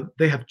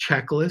they have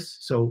checklists.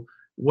 So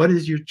what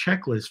is your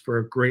checklist for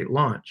a great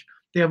launch?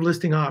 They have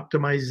listing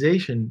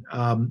optimization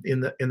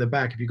in the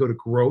back. If you go to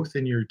growth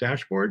in your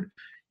dashboard,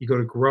 you go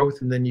to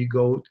growth, and then you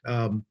go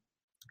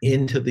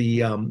into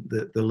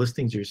the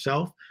listings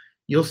yourself.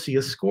 You'll see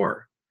a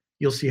score.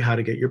 You'll see how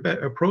to get your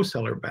a pro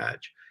seller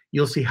badge.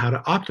 You'll see how to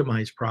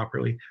optimize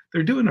properly.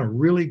 They're doing a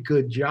really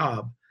good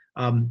job.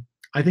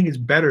 I think it's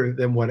better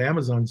than what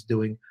Amazon's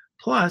doing.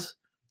 Plus,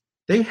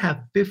 they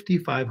have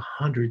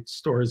 5,500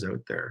 stores out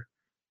there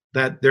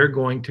that they're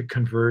going to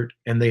convert,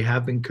 and they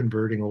have been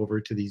converting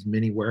over to these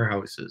mini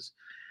warehouses.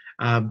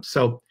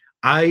 So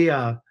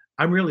I'm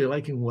really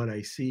liking what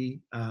I see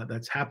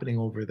that's happening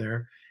over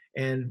there.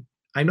 And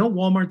I know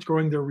Walmart's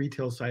growing their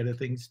retail side of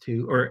things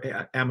too, or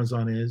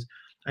Amazon is.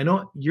 I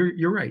know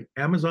you're right.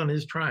 Amazon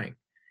is trying.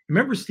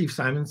 Remember Steve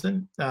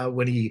Simonson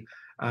when he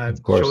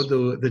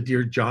showed the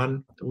Dear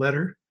John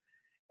letter?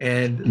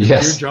 And the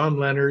Dear John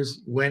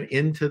letters went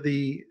into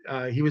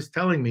he was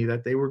telling me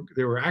that they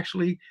were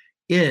actually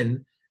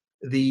in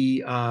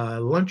the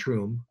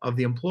lunchroom of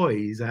the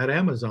employees at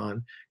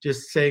Amazon,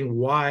 just saying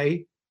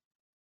why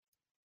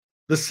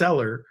the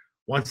seller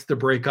wants to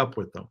break up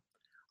with them.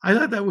 I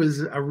thought that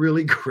was a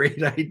really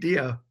great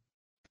idea.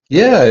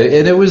 Yeah,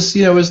 and it was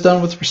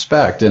done with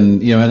respect,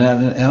 and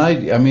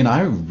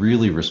I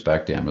really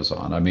respect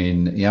Amazon. I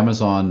mean,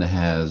 Amazon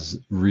has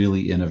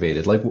really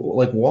innovated, like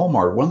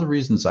Walmart. One of the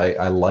reasons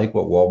I like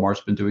what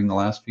Walmart's been doing the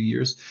last few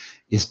years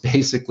is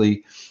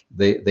basically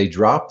they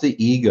dropped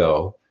the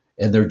ego,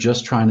 and they're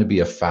just trying to be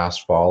a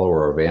fast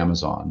follower of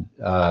Amazon,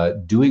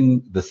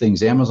 doing the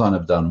things Amazon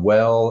have done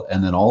well,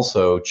 and then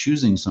also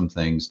choosing some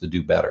things to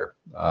do better.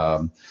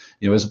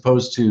 As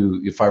opposed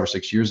to 5 or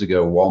 6 years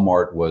ago,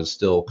 Walmart was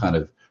still kind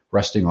of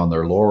resting on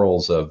their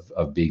laurels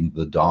of being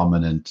the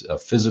dominant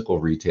physical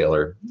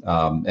retailer,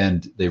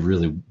 and they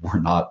really were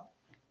not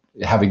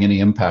having any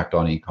impact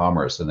on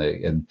e-commerce.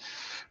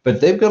 But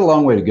they've got a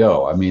long way to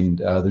go. I mean,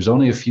 there's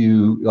only a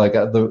few,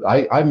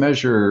 I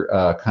measure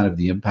kind of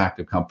the impact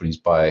of companies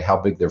by how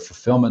big their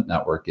fulfillment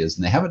network is,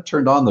 and they haven't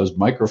turned on those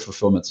micro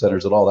fulfillment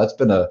centers at all. That's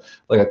been a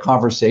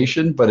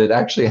conversation, but it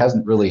actually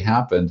hasn't really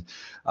happened.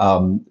 We're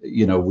on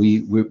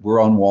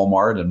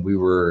Walmart, and we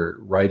were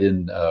right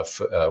in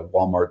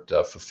Walmart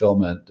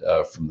fulfillment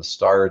from the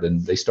start,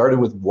 and they started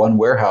with one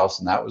warehouse,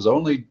 and that was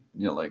only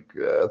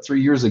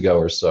 3 years ago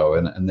or so,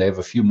 and they have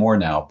a few more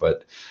now,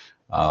 but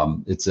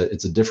it's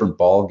a different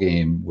ball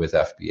game with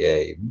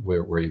FBA,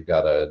 where you've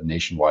got a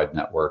nationwide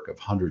network of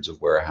hundreds of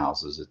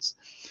warehouses.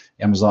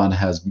 Amazon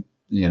has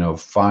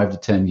 5 to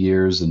 10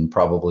 years and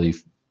probably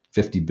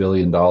 $50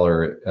 billion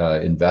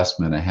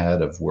investment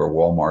ahead of where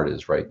Walmart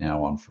is right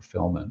now on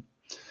fulfillment.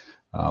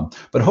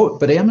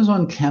 But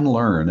Amazon can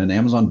learn, and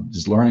Amazon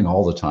is learning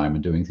all the time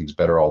and doing things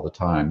better all the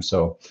time.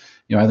 So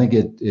I think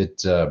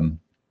it's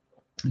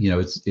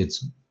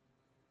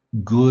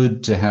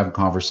good to have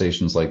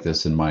conversations like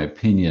this, in my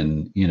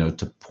opinion,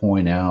 to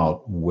point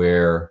out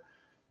where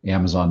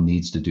Amazon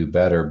needs to do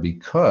better,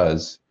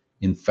 because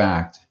in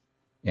fact,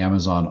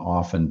 Amazon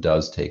often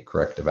does take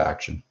corrective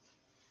action.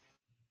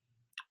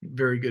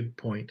 Very good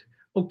point.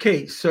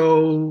 Okay,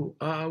 so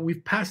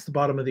we've passed the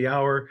bottom of the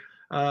hour.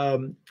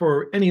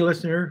 For any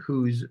listener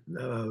who's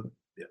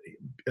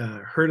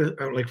heard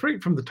it,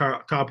 right from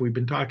the top, we've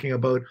been talking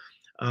about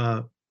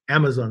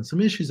Amazon,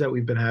 some issues that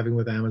we've been having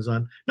with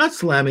Amazon, not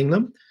slamming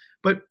them,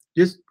 but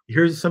just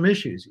here's some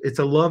issues. It's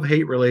a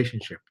love-hate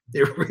relationship.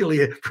 It really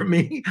is. For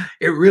me,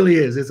 it really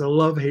is. It's a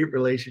love-hate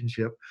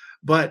relationship.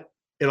 But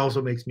it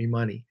also makes me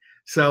money.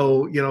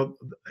 So,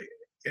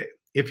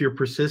 if you're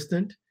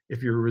persistent,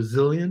 if you're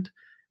resilient,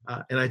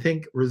 and I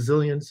think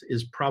resilience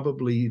is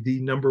probably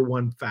the number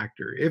one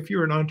factor. If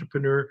you're an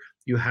entrepreneur,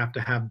 you have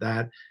to have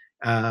that,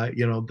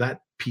 that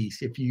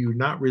piece. If you're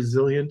not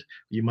resilient,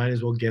 you might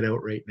as well get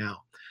out right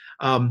now.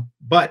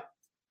 But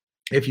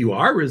if you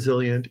are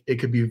resilient, it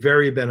could be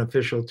very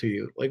beneficial to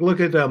you. Like look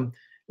at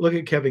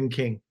Kevin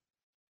King.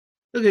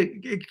 Look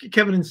at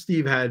Kevin and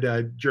Steve had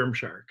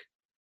Germshark,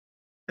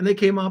 and they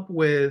came up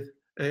with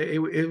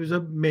it was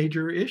a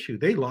major issue.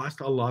 They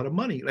lost a lot of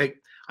money. Like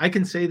I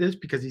can say this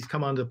because he's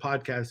come on the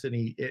podcast and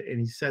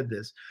he said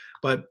this,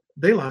 but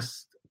they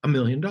lost $1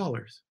 million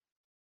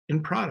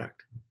in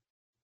product,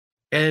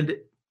 and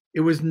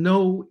it was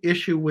no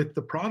issue with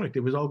the product.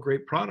 It was all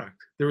great product.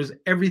 There was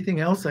everything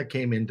else that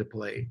came into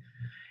play.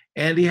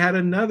 And he had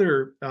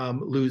another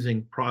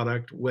losing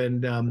product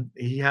when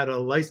he had a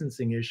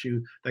licensing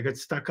issue that got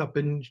stuck up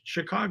in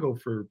Chicago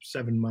for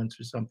 7 months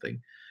or something.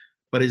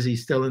 But is he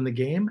still in the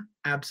game?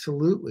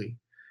 Absolutely.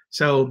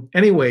 So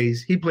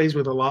anyways, he plays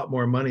with a lot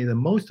more money than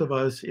most of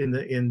us in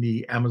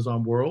the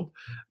Amazon world.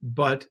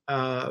 But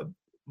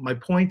my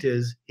point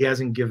is he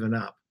hasn't given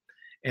up.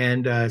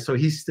 And so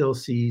he still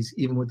sees,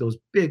 even with those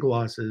big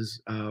losses,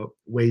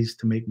 ways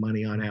to make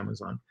money on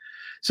Amazon.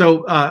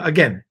 So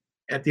again,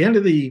 at the end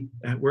of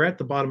we're at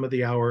the bottom of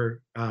the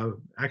hour,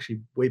 actually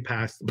way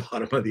past the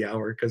bottom of the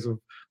hour because of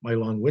my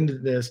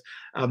long-windedness.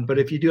 But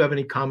if you do have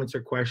any comments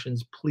or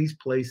questions, please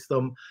place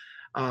them.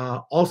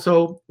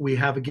 Also, we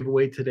have a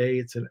giveaway today.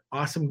 It's an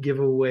awesome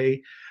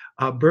giveaway.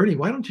 Bernie,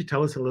 why don't you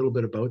tell us a little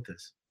bit about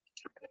this?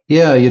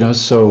 Yeah,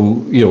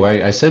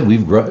 I said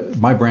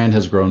my brand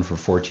has grown for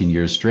 14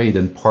 years straight,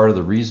 and part of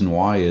the reason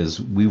why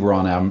is we were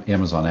on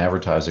Amazon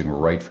advertising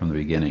right from the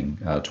beginning,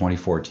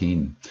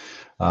 2014.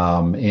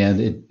 And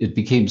it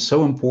became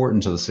so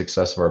important to the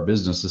success of our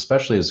business,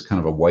 especially as kind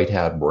of a white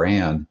hat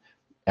brand.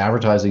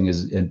 Advertising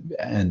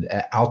and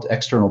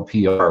external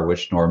PR,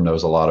 which Norm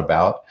knows a lot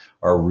about,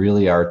 are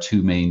really our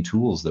two main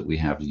tools that we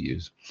have to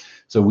use.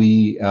 So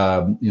we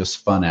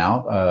spun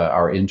out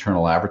our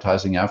internal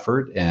advertising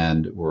effort,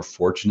 and we're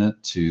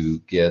fortunate to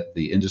get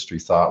the industry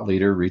thought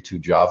leader Ritu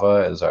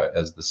Java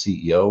as the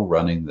CEO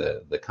running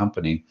the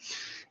company.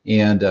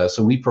 And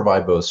so we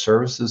provide both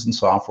services and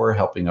software,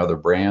 helping other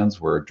brands.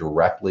 We're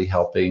directly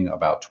helping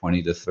about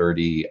 20 to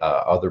 30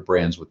 other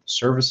brands with the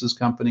services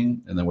company.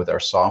 And then with our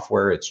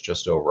software, it's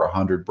just over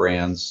 100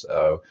 brands,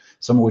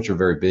 some of which are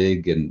very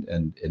big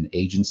and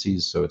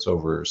agencies. So it's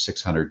over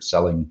 600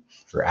 selling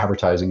or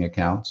advertising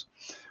accounts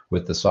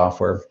with the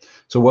software.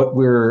 So what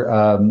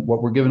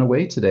we're giving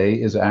away today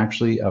is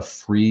actually a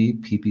free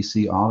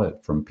PPC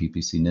audit from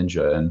PPC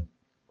Ninja. And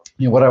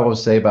what I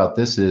always say about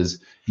this is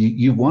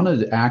you want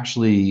to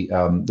actually,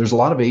 there's a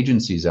lot of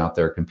agencies out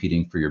there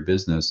competing for your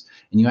business,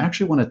 and you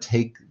actually want to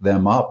take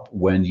them up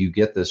when you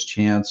get this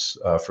chance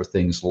for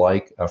things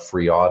like a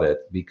free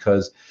audit,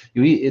 because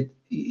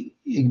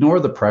ignore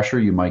the pressure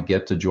you might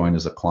get to join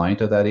as a client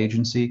of that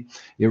agency.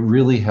 It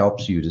really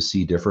helps you to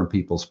see different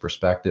people's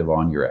perspective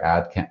on your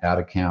ad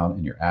account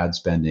and your ad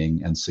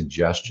spending and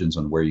suggestions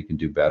on where you can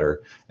do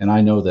better. And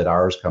I know that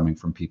ours, coming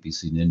from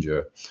PPC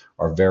Ninja,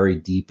 are very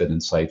deep and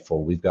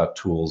insightful. We've got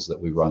tools that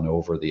we run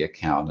over the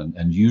account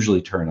and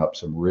usually turn up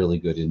some really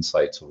good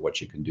insights of what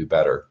you can do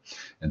better.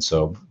 And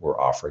so we're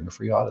offering a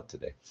free audit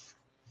today.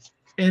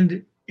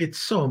 And it's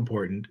so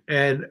important.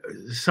 And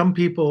some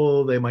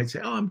people, they might say,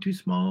 oh, I'm too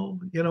small,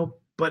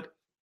 but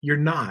you're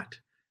not.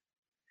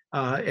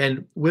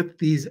 And with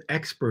these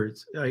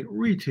experts, like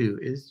Ritu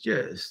is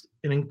just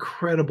an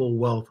incredible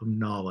wealth of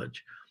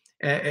knowledge.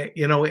 And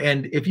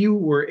if you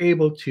were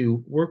able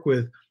to work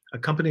with a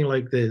company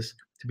like this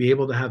to be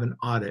able to have an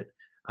audit,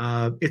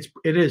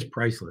 it is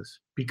priceless,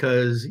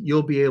 because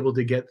you'll be able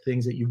to get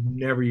things that you've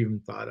never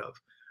even thought of.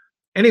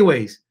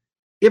 Anyways,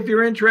 if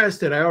you're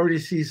interested, I already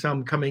see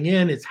some coming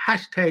in. It's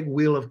hashtag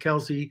Wheel of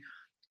Kelsey.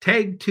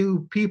 Tag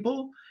 2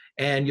 people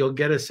and you'll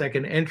get a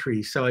second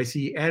entry. So I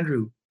see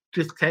Andrew,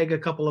 just tag a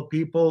couple of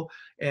people.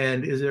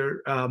 And is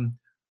there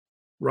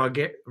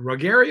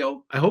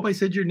Rogerio? I hope I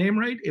said your name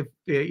right.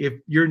 If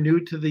you're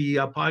new to the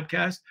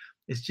podcast,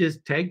 it's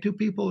just tag 2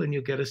 people and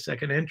you'll get a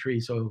second entry.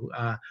 So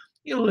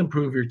it'll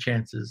improve your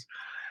chances.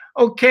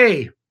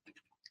 Okay,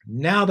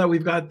 now that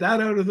we've got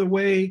that out of the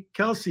way,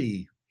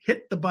 Kelsey,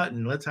 hit the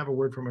button. Let's have a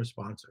word from our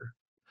sponsor.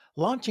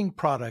 Launching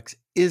products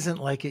isn't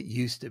like it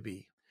used to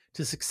be.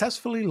 To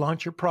successfully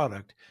launch your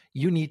product,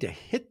 you need to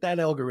hit that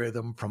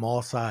algorithm from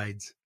all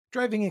sides.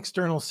 Driving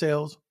external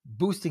sales,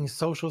 boosting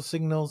social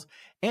signals,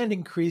 and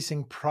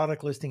increasing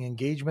product listing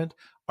engagement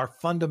are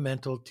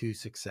fundamental to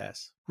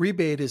success.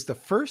 Rebate is the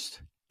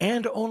first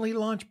and only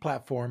launch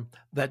platform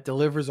that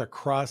delivers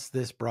across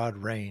this broad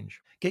range.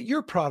 Get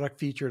your product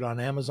featured on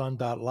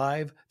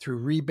Amazon.live through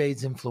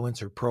Rebate's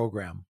influencer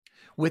program.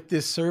 With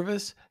this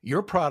service,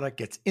 your product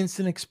gets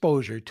instant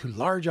exposure to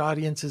large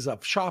audiences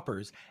of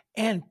shoppers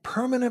and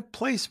permanent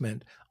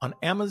placement on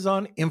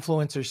Amazon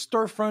Influencer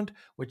Storefront,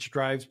 which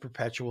drives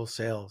perpetual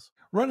sales.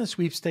 Run a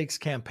sweepstakes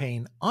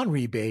campaign on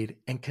Rebate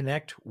and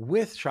connect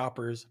with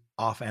shoppers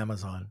off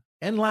Amazon.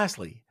 And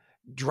lastly,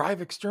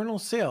 drive external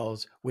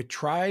sales with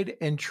tried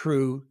and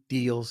true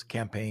deals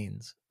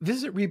campaigns.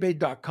 Visit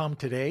rebate.com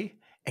today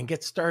and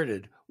get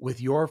started with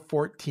your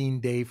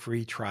 14-day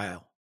free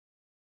trial.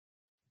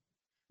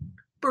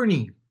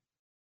 Bernie,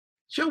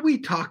 shall we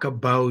talk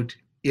about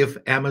if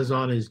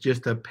Amazon is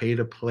just a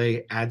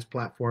pay-to-play ads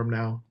platform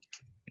now?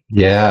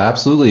 Yeah,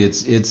 absolutely.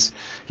 It's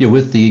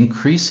with the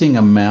increasing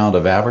amount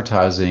of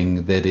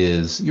advertising that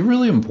is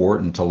really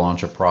important to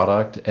launch a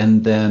product,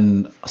 and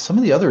then some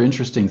of the other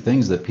interesting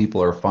things that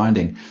people are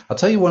finding. I'll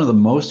tell you one of the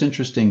most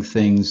interesting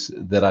things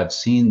that I've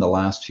seen the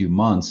last few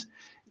months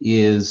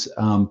is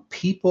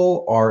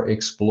people are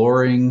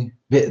exploring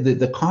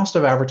the cost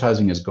of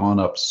advertising has gone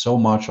up so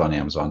much on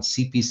Amazon.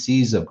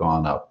 CPCs have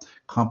gone up,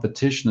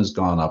 competition has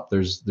gone up.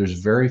 There's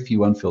very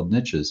few unfilled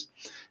niches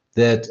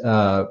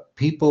that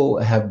people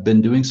have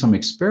been doing some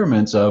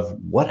experiments of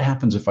what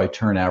happens if I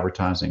turn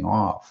advertising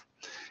off.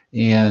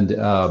 And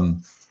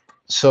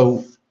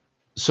so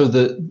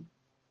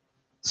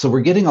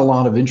we're getting a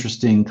lot of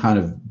interesting kind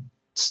of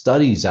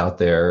studies out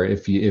there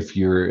if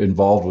you're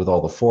involved with all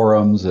the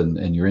forums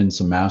and you're in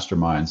some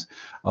masterminds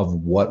of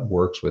what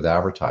works with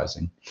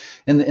advertising.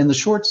 And the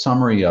short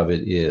summary of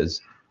it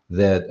is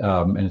that,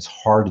 and it's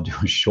hard to do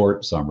a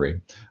short summary,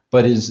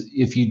 but is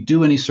if you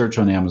do any search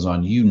on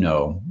Amazon, you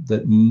know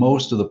that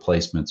most of the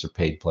placements are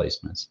paid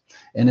placements.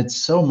 And it's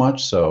so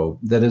much so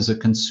that as a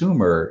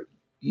consumer,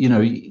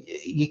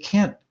 you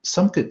can't,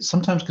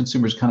 sometimes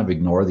consumers kind of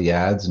ignore the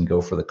ads and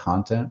go for the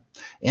content.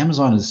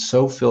 Amazon is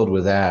so filled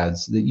with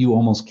ads that you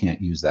almost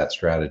can't use that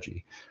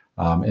strategy.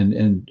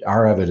 And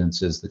our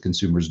evidence is that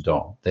consumers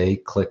don't. They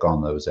click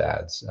on those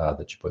ads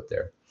that you put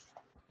there.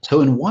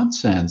 So in one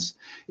sense,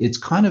 it's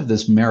kind of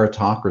this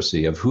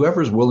meritocracy of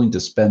whoever's willing to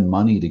spend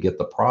money to get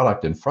the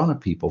product in front of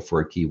people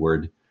for a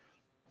keyword,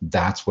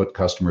 that's what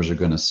customers are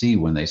going to see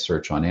when they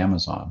search on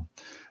Amazon.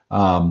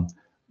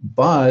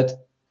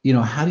 But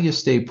how do you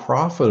stay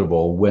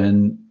profitable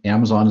when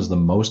Amazon is the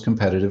most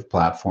competitive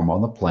platform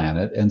on the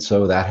planet? And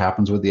so that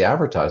happens with the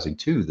advertising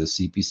too. The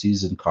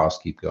CPCs and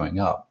costs keep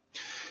going up.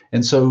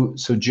 And so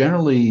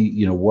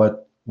generally,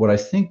 what I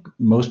think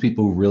most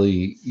people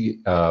really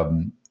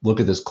look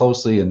at this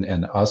closely,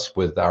 and us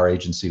with our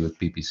agency with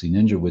PPC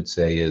Ninja would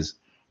say is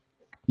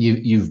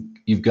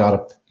you've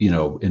got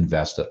to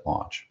invest at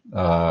launch.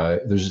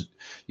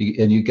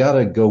 You got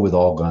to go with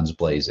all guns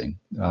blazing.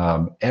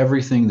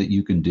 Everything that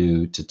you can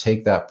do to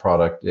take that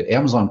product,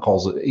 Amazon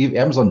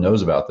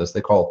knows about this.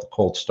 They call it the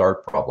cold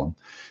start problem.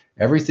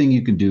 Everything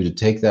you can do to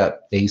take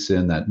that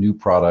ASIN, that new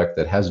product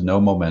that has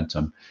no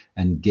momentum,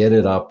 and get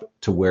it up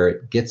to where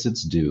it gets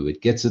its due.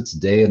 It gets its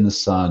day in the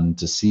sun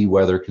to see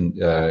whether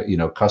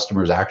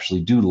customers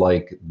actually do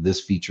like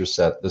this feature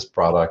set, this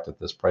product at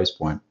this price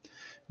point.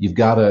 You've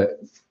got to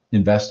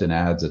invest in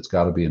ads. It's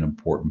got to be an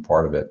important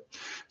part of it.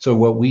 So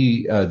what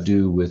we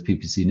do with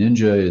PPC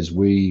Ninja is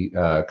we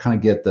kind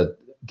of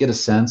get a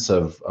sense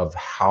of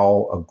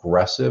how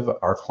aggressive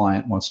our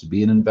client wants to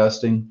be in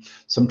investing.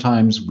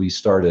 Sometimes we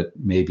start at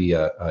maybe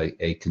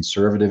a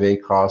conservative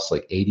ACoS,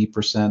 like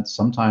 80%.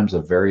 Sometimes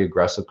a very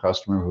aggressive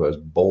customer who has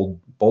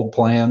bold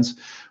plans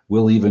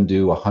will even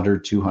do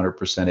 100, 200%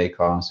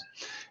 ACoS.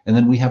 And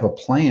then we have a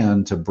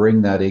plan to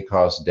bring that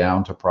ACoS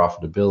down to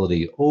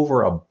profitability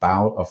over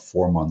about a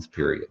 4-month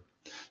period.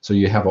 So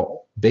you have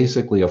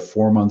basically a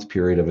 4-month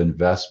period of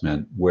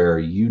investment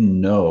where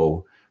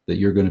that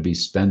you're going to be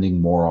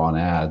spending more on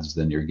ads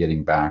than you're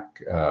getting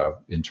back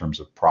in terms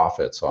of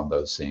profits on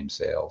those same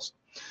sales.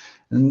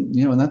 And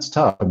and that's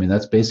tough. I mean,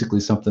 that's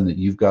basically something that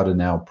you've got to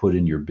now put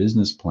in your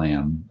business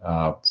plan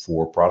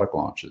for product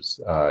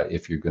launches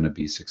if you're going to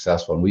be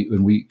successful.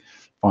 And we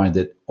find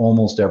that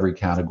almost every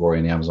category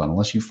in Amazon,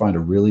 unless you find a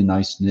really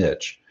nice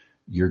niche,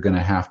 you're going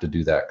to have to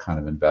do that kind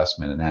of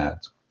investment in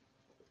ads.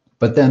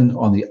 But then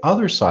on the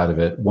other side of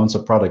it, once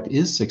a product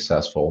is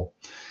successful,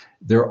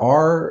 there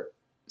are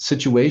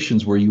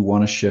situations where you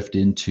want to shift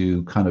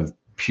into kind of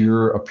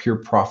pure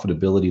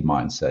profitability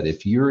mindset.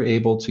 If you're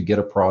able to get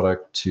a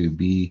product to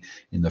be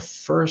in the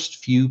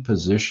first few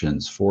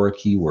positions for a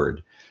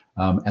keyword,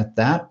 at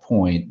that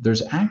point,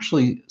 there's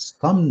actually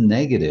some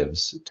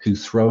negatives to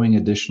throwing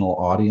additional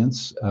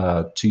audience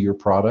to your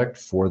product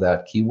for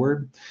that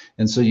keyword.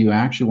 And so you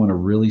actually want to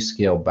really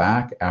scale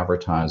back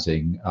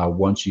advertising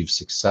once you've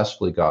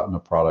successfully gotten a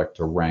product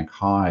to rank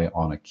high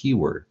on a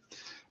keyword.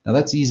 Now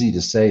that's easy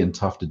to say and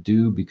tough to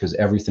do because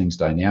everything's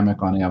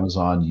dynamic on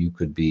Amazon. You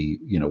could be,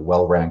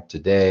 well ranked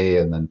today,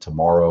 and then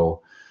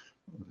tomorrow,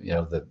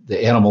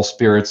 the animal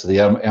spirits of the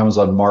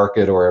Amazon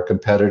market or a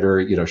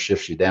competitor,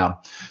 shifts you down.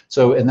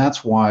 So, and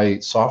that's why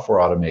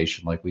software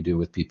automation, like we do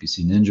with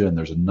PPC Ninja, and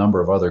there's a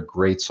number of other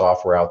great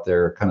software out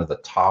there, kind of the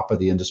top of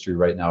the industry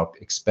right now,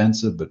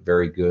 expensive but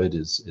very good,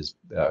 is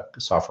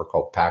software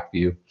called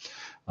PackView.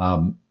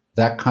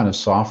 That kind of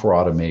software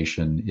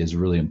automation is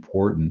really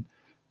important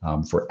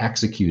for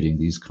executing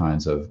these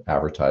kinds of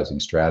advertising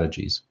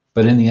strategies.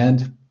 But in the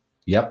end,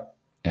 yep,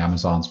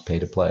 Amazon's pay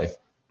to play.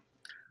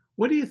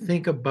 What do you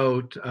think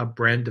about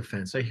brand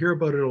defense? I hear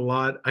about it a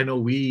lot. I know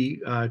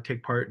we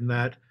take part in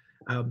that.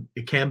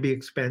 It can be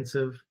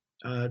expensive.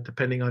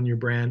 depending on your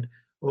brand.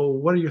 Well,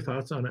 what are your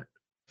thoughts on it?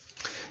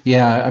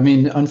 Yeah, I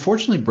mean,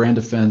 unfortunately, brand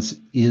defense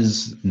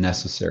is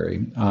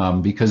necessary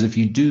because if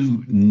you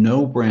do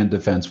no brand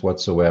defense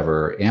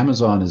whatsoever,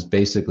 Amazon is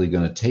basically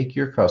going to take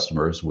your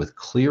customers with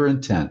clear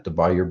intent to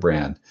buy your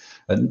brand.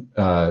 And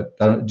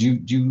do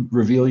you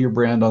reveal your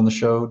brand on the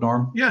show,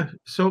 Norm? Yeah,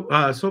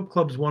 Soap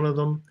Club's one of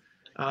them.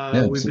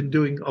 Yeah. We've been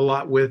doing a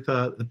lot with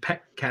the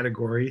pet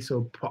category,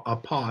 so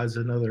Paw is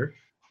another.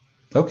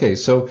 Okay,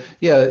 so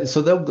yeah,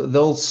 so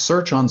they'll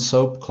search on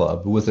Soap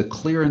Club with a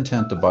clear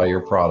intent to buy your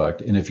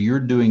product, and if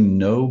you're doing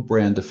no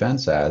brand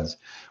defense ads,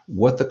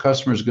 what the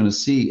customer is going to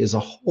see is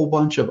a whole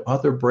bunch of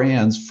other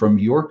brands from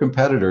your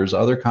competitors,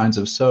 other kinds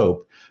of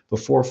soap,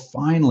 before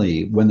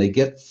finally, when they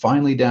get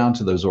finally down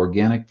to those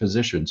organic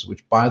positions,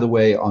 which by the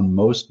way, on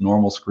most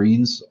normal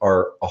screens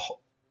are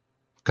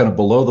kind of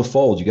below the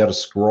fold. You got to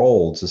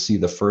scroll to see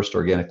the first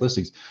organic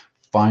listings.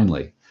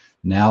 Finally,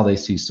 now they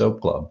see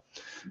Soap Club.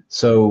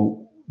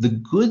 So the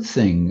good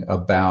thing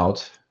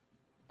about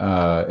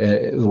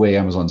the way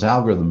Amazon's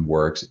algorithm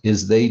works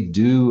is they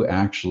do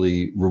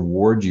actually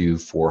reward you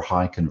for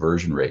high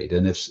conversion rate.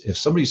 And if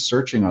somebody's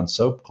searching on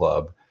Soap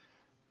Club,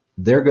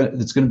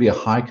 it's going to be a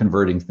high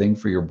converting thing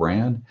for your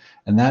brand.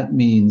 And that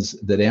means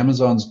that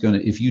Amazon's going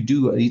to, if you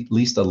do at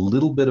least a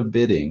little bit of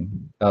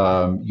bidding,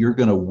 you're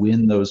going to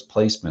win those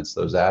placements,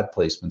 those ad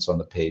placements on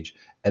the page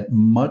at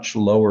much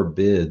lower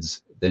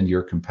bids than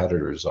your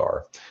competitors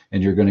are.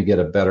 And you're going to get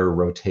a better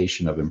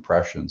rotation of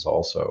impressions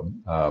also.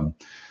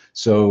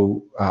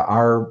 So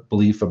our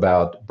belief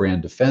about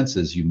brand defense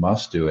is you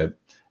must do it.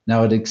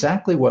 Now, at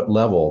exactly what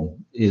level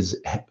is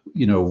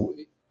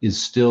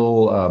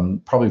still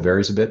probably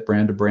varies a bit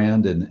brand to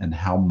brand, and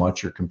how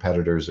much your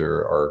competitors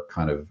are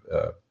kind of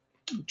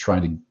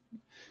trying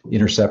to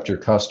intercept your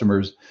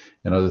customers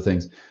and other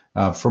things.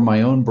 For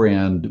my own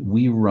brand,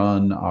 we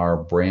run our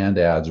brand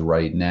ads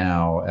right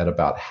now at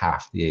about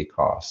half the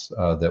ACoS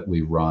that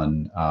we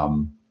run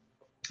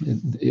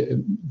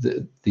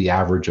the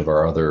average of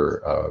our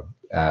other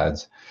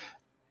ads.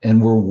 And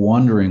we're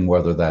wondering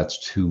whether that's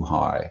too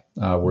high.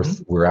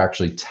 We're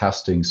actually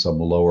testing some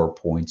lower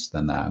points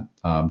than that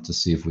to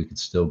see if we could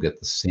still get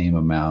the same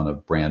amount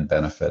of brand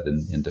benefit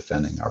in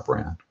defending our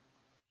brand.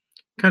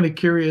 Kind of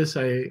curious.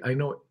 I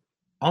know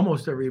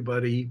almost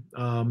everybody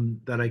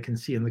that I can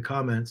see in the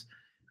comments.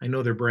 I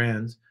know their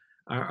brands.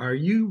 Are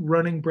you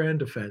running brand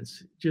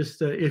defense?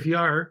 Just if you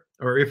are,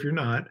 or if you're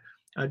not,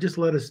 just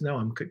let us know.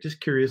 I'm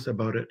just curious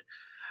about it.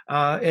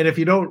 And if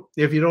you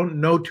don't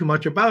know too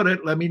much about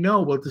it, let me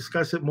know. We'll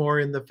discuss it more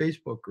in the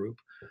Facebook group.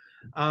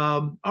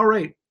 All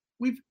right,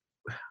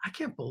 I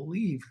can't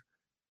believe.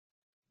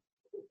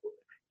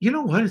 You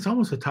know what? It's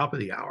almost the top of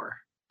the hour.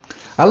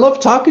 I love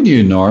talking to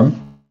you,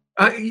 Norm.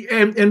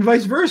 And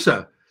vice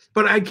versa.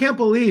 But I can't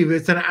believe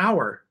it's an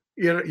hour.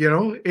 You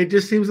know, it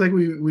just seems like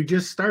we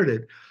just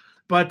started.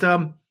 But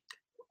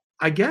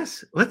I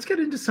guess let's get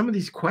into some of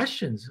these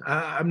questions.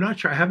 I'm not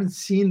sure. I haven't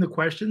seen the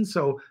questions,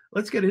 so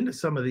let's get into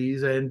some of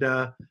these. And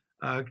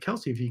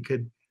Kelsey, if you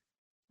could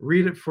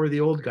read it for the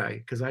old guy,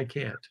 because I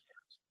can't.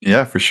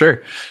 Yeah, for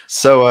sure.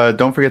 So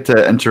don't forget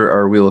to enter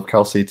our Wheel of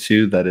Kelsey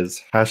too. That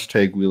is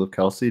hashtag Wheel of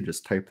Kelsey.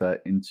 Just type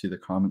that into the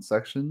comment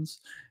sections,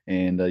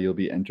 and you'll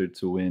be entered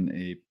to win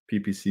a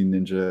PPC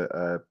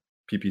Ninja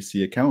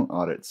PPC account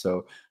audit.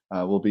 So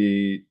we'll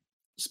be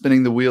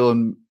spinning the wheel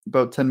in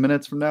about 10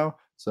 minutes from now.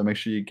 So make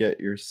sure you get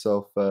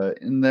yourself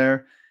in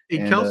there.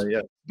 Hey, Kelsey,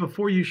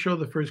 before you show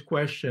the first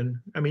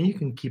question, I mean, you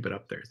can keep it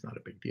up there. It's not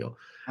a big deal.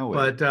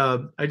 But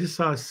I just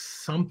saw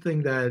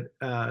something that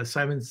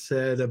Simon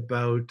said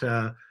about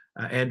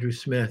Andrew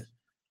Smith.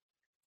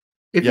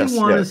 If you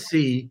want to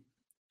see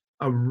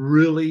a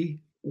really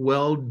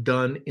well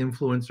done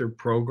influencer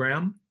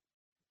program,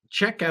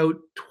 check out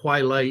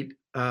Twilight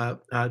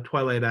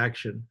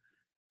Action.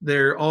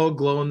 They're all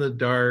glow in the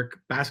dark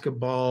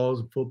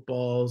basketballs,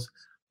 footballs.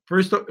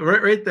 First,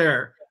 right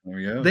there. There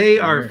we go. They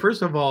are,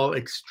 first of all,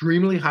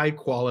 extremely high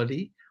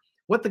quality.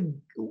 What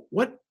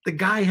the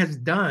guy has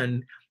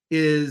done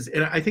is,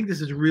 and I think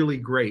this is really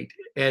great.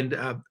 And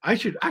I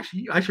should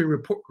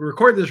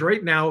record this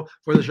right now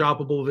for the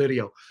shoppable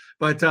video.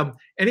 But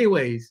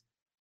anyways,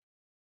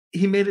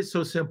 he made it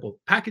so simple.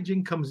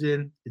 Packaging comes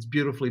in, it's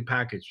beautifully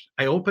packaged.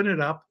 I open it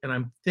up and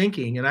I'm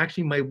thinking, and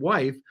actually my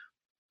wife,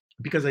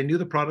 because I knew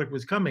the product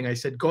was coming, I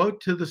said, go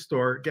out to the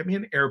store, get me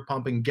an air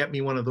pump and get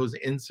me one of those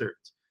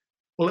inserts.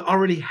 Well, it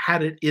already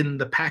had it in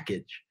the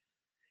package.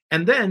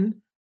 And then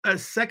a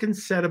second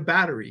set of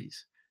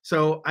batteries.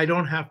 So I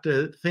don't have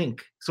to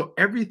think. So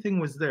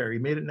everything was there. He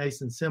made it nice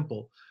and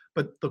simple.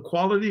 But the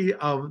quality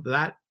of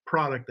that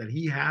product that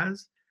he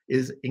has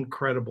is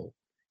incredible.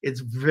 It's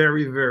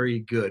very, very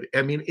good.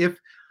 I mean, if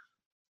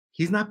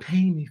he's not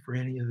paying me for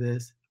any of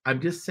this,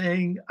 I'm just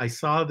saying I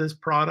saw this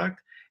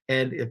product.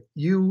 And if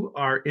you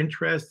are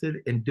interested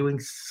in doing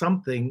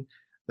something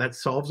that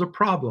solves a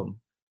problem,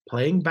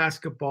 playing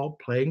basketball,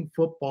 playing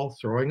football,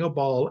 throwing a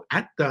ball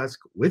at dusk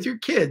with your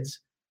kids,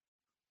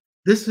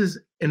 this is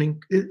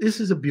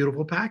a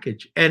beautiful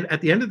package. And at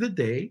the end of the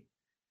day,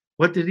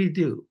 what did he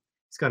do?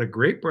 He's got a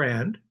great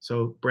brand,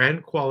 so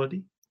brand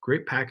quality,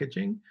 great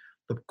packaging,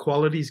 the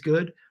quality's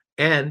good,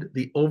 and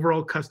the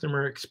overall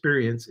customer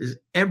experience is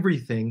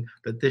everything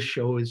that this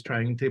show is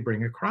trying to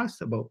bring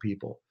across about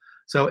people.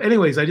 So,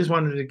 anyways, I just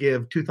wanted to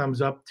give 2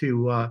 thumbs up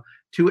to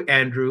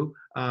Andrew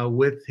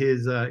with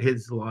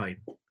his line.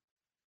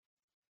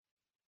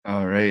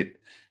 All right,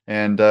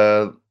 and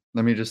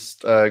let me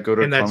just go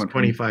to And a that's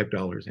comment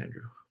 $25,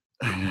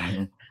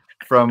 Andrew.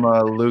 from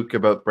Luke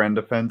about brand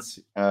defense.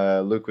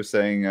 Luke was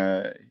saying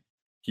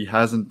he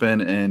hasn't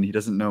been and he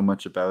doesn't know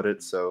much about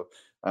it, so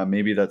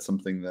maybe that's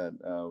something that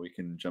we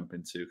can jump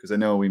into, because I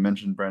know we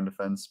mentioned brand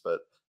defense,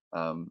 but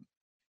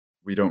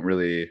we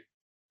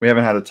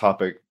haven't had a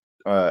topic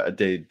a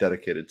day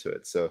dedicated to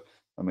it, so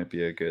that might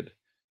be a good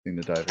thing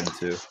to dive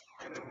into.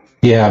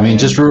 Yeah, I mean,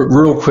 just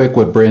real quick,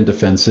 what brand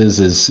defense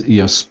is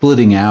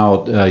splitting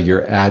out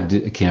your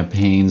ad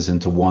campaigns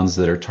into ones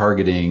that are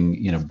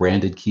targeting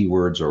branded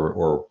keywords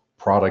or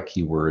product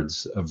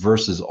keywords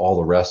versus all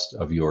the rest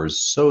of yours,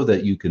 so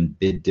that you can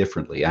bid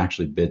differently,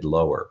 actually bid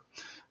lower.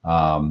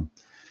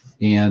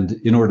 And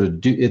in order to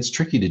do, it's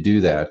tricky to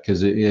do that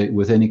because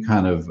with any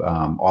kind of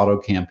auto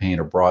campaign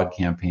or broad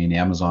campaign,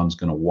 Amazon's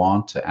going to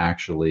want to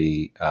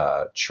actually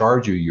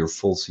charge you your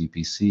full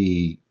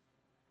CPC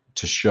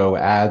to show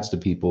ads to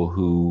people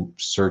who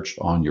searched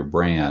on your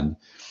brand.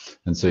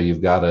 And so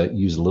you've got to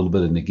use a little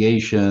bit of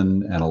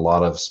negation and a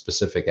lot of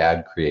specific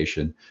ad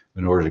creation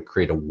in order to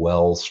create a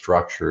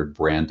well-structured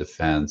brand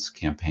defense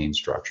campaign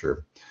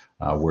structure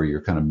where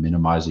you're kind of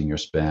minimizing your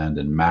spend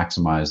and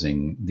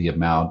maximizing the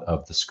amount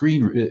of the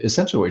screen.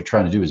 Essentially what you're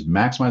trying to do is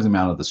maximize the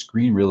amount of the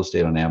screen real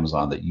estate on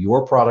Amazon that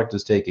your product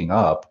is taking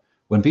up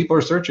when people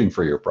are searching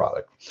for your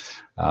product.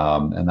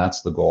 And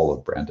that's the goal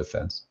of brand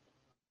defense.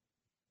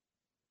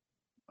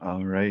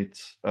 All right.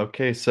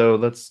 Okay, so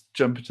let's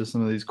jump into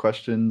some of these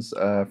questions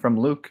from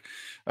Luke.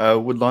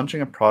 Would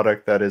launching a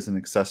product that is an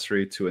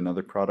accessory to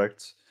another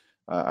product,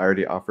 I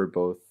already offer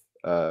both,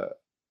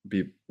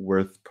 be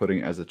worth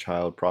putting as a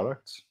child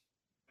product?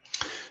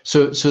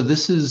 So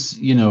this is,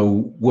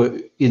 what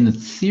in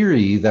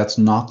theory, that's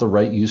not the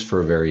right use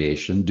for a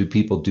variation. Do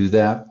people do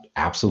that?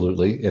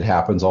 Absolutely. It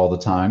happens all the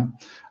time.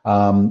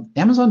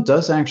 Amazon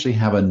does actually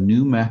have a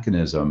new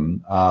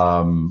mechanism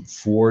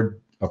for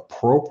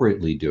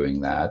appropriately doing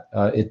that.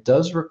 It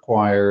does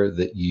require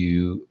that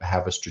you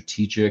have a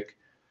strategic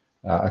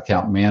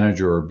account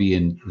manager or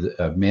be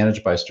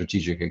managed by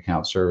strategic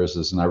account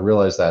services. And I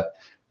realize that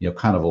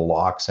kind of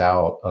locks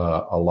out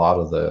a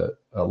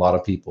lot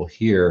of people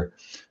here.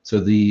 So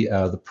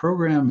the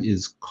program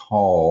is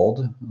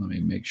called, let me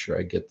make sure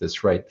I get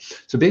this right.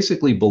 So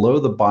basically below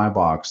the buy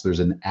box,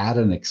 there's an add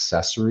an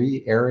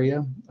accessory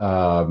area.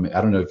 I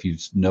don't know if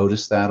you've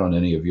noticed that on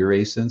any of your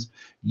ASINs.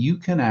 You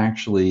can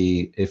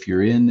actually, if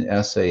you're in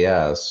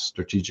SAS,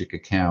 strategic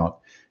account,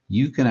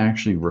 you can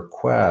actually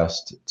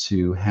request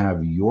to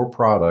have your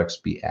products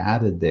be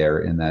added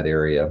there in that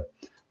area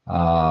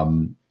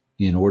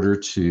in order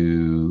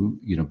to,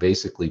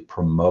 basically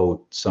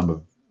promote some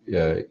of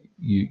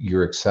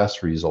your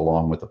accessories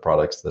along with the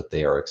products that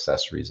they are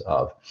accessories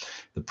of.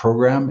 The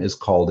program is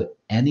called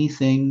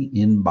Anything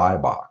in Buy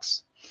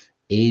Box,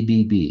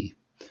 ABB.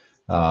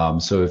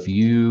 So if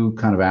you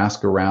kind of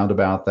ask around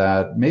about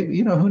that, maybe,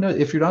 who knows,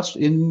 if you're not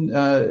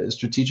in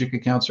strategic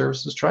account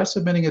services, try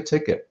submitting a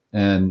ticket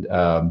and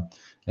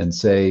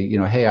say,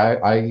 hey,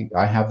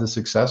 I have this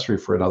accessory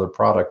for another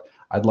product.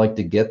 I'd like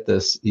to get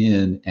this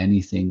in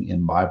Anything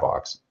in Buy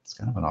Box. It's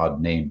kind of an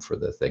odd name for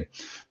the thing,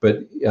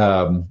 but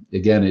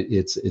again,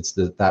 it's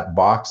that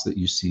box that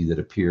you see that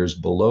appears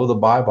below the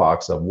buy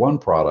box of one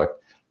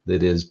product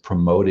that is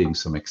promoting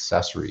some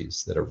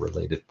accessories that are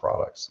related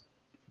products.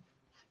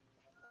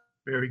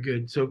 Very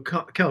good. So,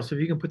 Kels, if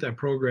you can put that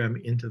program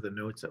into the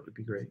notes, that would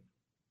be great.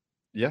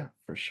 Yeah,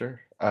 for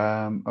sure.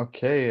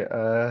 Okay,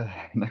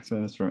 next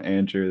one is from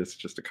Andrew. This is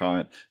just a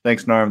comment.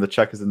 Thanks, Norm. The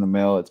check is in the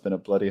mail. It's been a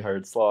bloody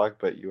hard slog,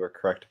 but you are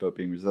correct about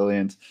being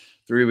resilient.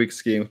 3 weeks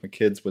skiing with my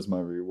kids was my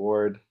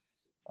reward.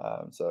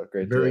 So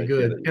great. Very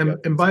good.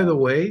 And by the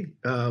way,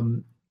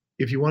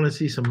 if you want to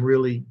see some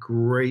really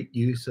great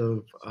use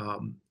of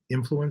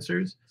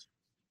influencers,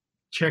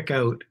 check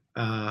out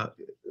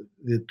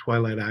the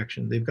Twilight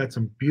Action. They've got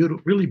some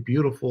really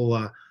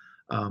beautiful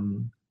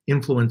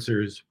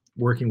influencers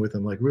working with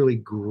them, like really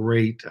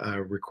great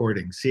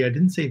recordings. See, I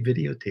didn't say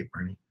videotape,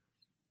 Bernie.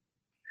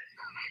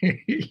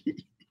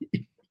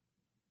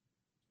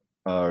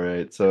 All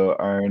right. So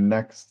our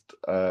next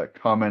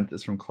comment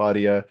is from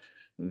Claudia.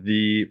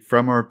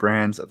 From our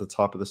brands at the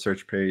top of the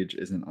search page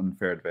is an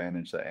unfair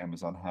advantage that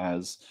Amazon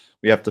has.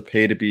 We have to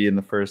pay to be in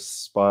the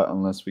first spot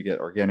unless we get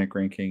organic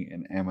ranking,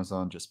 and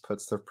Amazon just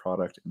puts their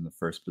product in the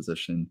first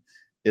position.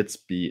 It's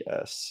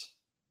BS.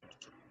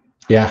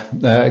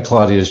 Yeah,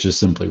 Claudia is just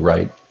simply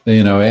right.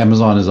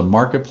 Amazon is a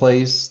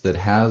marketplace that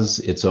has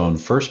its own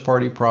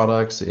first-party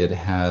products. It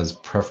has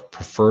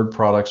preferred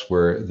products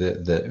where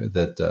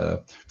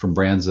from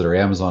brands that are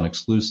Amazon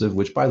exclusive,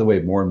 which, by the way,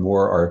 more and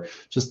more are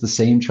just the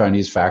same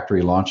Chinese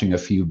factory launching a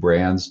few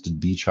brands to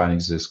be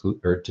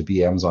to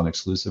be Amazon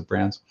exclusive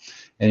brands.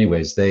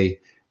 Anyways, they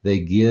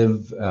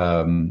give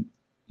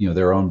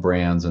their own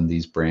brands and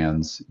these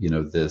brands,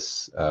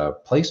 this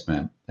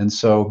placement. And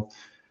so,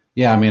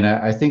 yeah, I mean,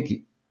 I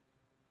think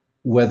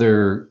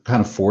whether kind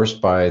of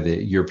forced by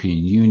the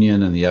European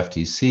Union and the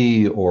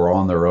FTC or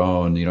on their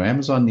own,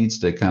 Amazon needs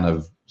to kind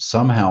of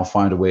somehow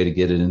find a way to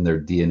get it in their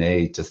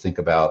DNA to think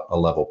about a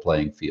level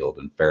playing field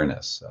and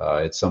fairness.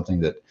 It's something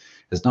that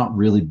has not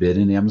really been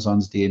in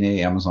Amazon's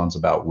DNA. Amazon's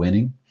about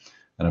winning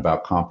and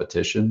about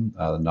competition,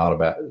 not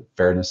about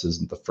fairness.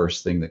 Isn't the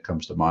first thing that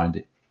comes to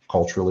mind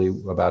culturally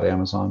about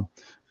Amazon,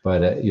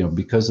 but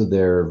because of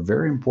their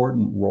very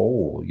important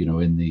role,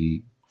 in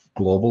the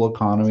global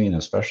economy and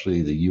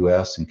especially the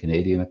U.S. and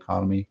Canadian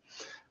economy,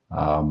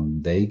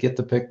 they get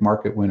to pick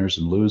market winners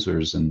and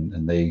losers,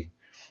 and they,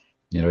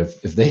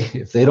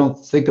 if they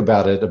don't think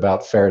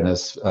about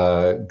fairness,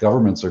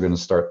 governments are going to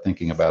start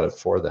thinking about it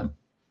for them.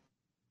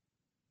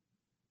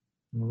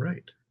 All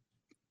right.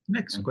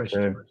 Next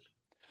question.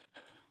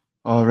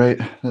 All right,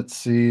 let's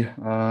see.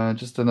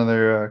 Just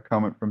another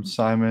comment from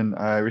Simon.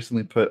 I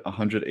recently put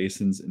 100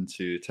 ASINs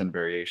into 10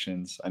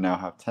 variations. I now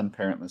have 10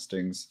 parent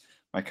listings.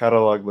 My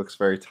catalog looks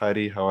very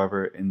tidy.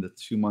 However, in the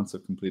 2 months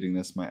of completing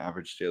this, my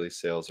average daily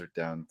sales are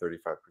down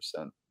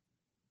 35%.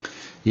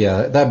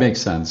 Yeah, that makes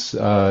sense.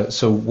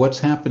 So what's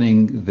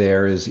happening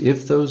there is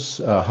if those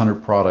 100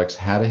 products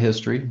had a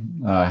history,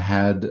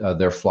 had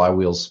their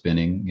flywheels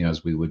spinning,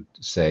 as we would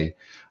say,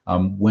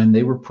 when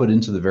they were put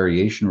into the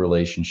variation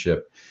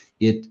relationship,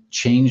 it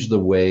changed the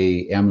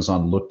way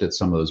Amazon looked at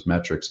some of those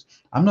metrics.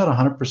 I'm not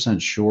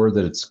 100% sure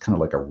that it's kind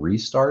of like a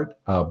restart,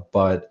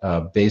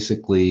 but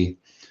basically,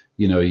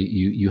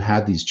 you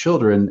had these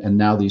children, and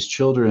now these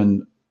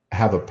children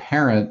have a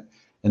parent,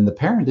 and the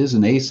parent is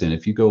an ASIN.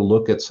 If you go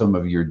look at some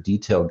of your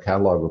detailed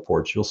catalog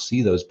reports, you'll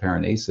see those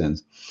parent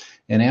ASINs.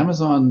 And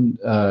Amazon,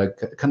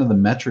 kind of the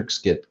metrics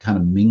get kind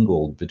of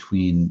mingled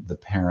between the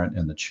parent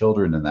and the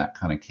children in that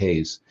kind of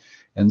case.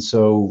 And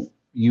so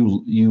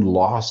you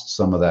lost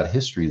some of that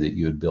history that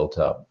you had built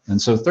up. And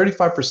so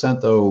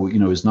 35% though,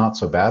 is not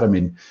so bad. I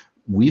mean,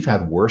 we've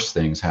had worse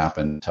things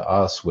happen to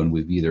us when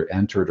we've either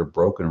entered or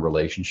broken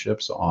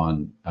relationships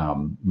on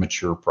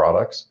mature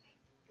products.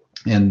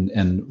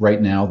 And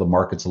right now the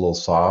market's a little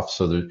soft,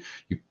 so that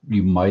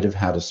you might have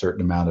had a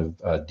certain amount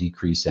of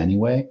decrease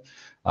anyway,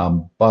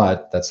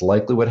 but that's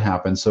likely what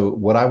happened. So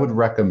what I would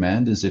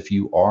recommend is if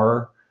you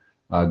are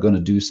going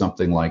to do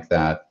something like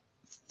that,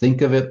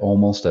 think of it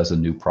almost as a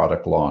new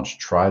product launch.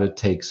 Try to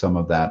take some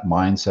of that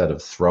mindset of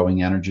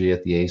throwing energy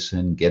at the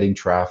ASIN, getting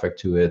traffic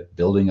to it,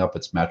 building up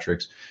its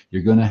metrics.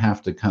 You're going to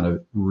have to kind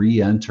of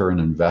re-enter an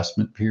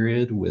investment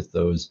period with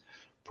those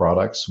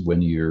products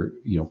when you're,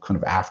 kind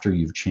of after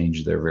you've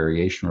changed their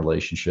variation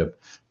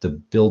relationship, to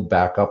build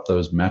back up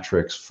those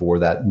metrics for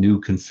that new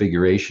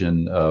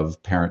configuration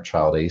of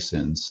parent-child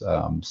ASINs,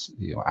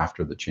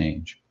 after the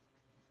change.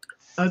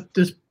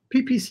 Does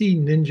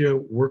PPC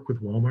Ninja work with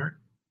Walmart?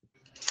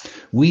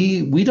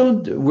 We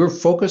don't. We're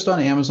focused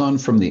on Amazon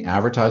from the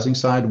advertising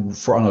side.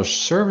 On a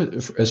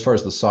service, as far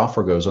as the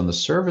software goes, on the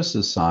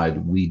services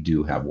side, we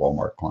do have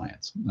Walmart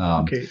clients.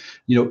 Okay.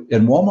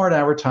 And Walmart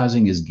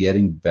advertising is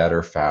getting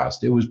better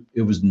fast. It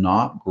was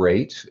not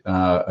great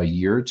a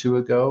year or two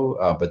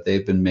ago, but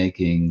they've been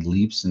making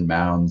leaps and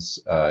bounds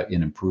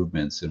in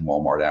improvements in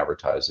Walmart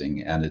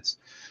advertising, and it's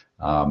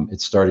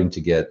starting to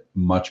get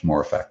much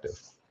more effective.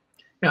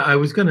 Yeah, I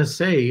was going to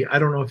say, I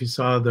don't know if you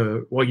saw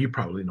well, you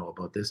probably know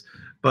about this,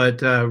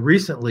 but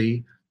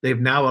recently they've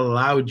now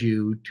allowed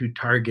you to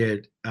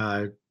target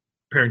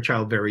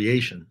parent-child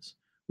variations,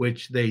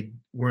 which they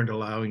weren't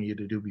allowing you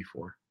to do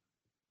before.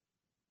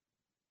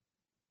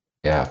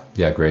 Yeah,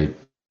 great.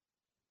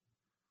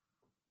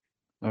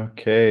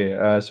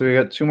 Okay, so we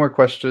got 2 more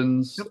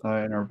questions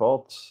in our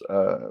vault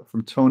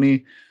from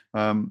Tony.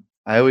 I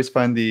always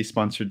find the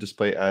sponsored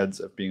display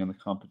ads of being on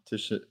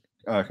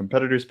the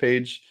competitors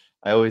page.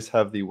 I always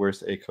have the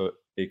worst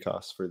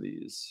ACoS for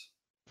these.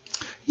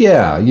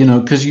 Yeah,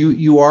 because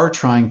you are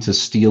trying to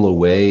steal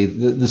away.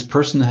 This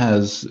person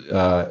has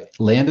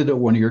landed at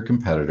one of your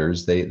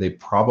competitors. They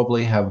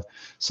probably have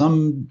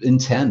some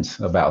intent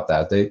about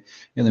that. They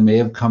may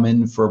have come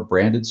in for a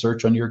branded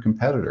search on your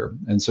competitor,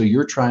 and so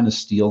you're trying to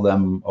steal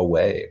them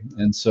away.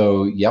 And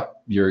so, yep,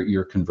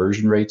 your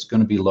conversion rate's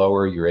going to be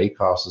lower. Your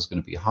ACoS is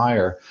going to be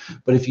higher.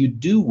 But if you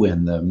do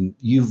win them,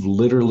 you've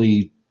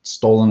literally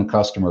stolen a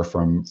customer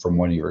from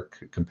one of your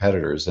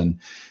competitors, and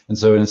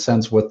so in a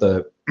sense, what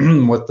the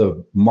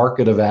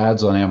market of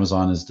ads on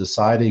Amazon is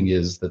deciding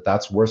is that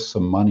that's worth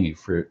some money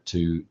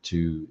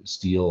to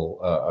steal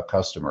a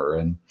customer.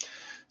 And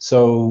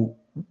so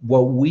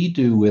what we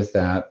do with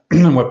that,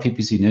 and what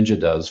PPC Ninja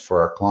does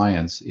for our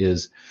clients,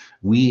 is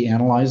we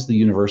analyze the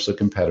universe of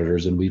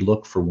competitors and we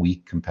look for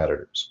weak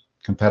competitors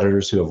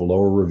who have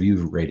lower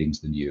review ratings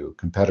than you,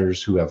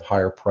 competitors who have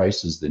higher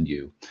prices than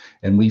you.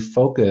 And we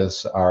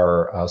focus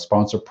our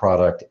sponsor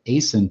product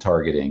ASIN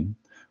targeting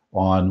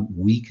on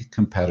weak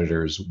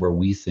competitors where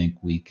we think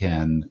we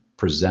can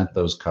present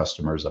those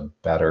customers a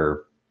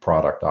better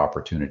product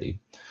opportunity.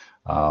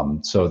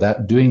 So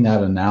doing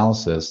that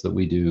analysis that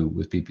we do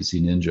with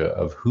PPC Ninja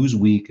of who's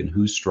weak and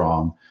who's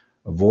strong,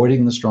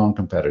 avoiding the strong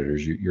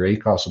competitors. Your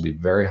ACoS will be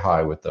very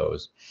high with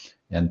those,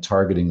 and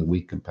targeting the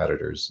weak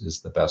competitors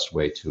is the best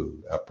way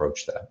to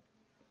approach that.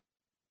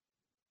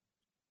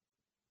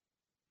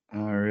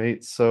 All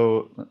right,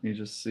 so let me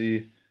just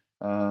see.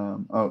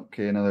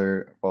 Okay,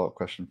 another follow-up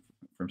question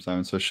from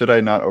Simon. So should I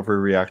not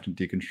overreact and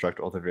deconstruct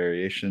all the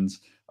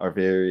variations? Are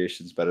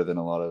variations better than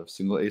a lot of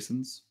single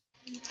ASINs?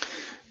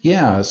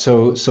 Yeah,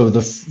 so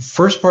the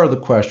first part of the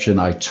question,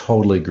 I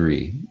totally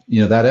agree.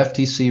 That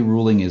FTC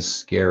ruling is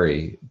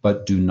scary,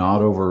 but do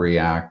not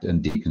overreact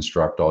and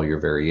deconstruct all your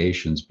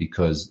variations,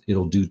 because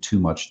it'll do too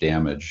much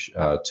damage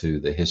to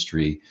the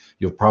history.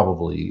 You'll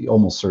probably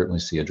almost certainly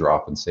see a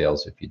drop in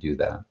sales if you do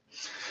that.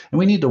 And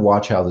we need to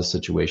watch how this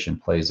situation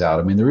plays out.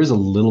 I mean, there is a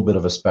little bit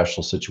of a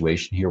special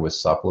situation here with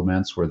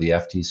supplements, where the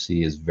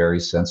FTC is very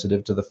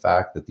sensitive to the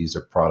fact that these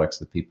are products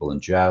that people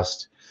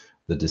ingest.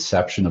 The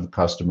deception of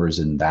customers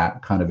in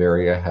that kind of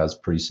area has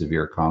pretty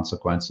severe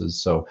consequences.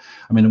 So,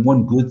 I mean,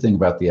 one good thing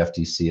about the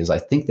FTC is I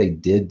think they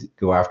did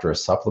go after a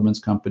supplements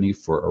company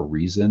for a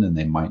reason, and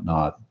they might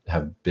not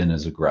have been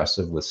as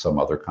aggressive with some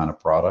other kind of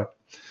product.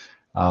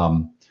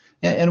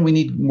 And we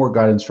need more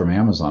guidance from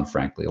Amazon,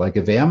 frankly. Like,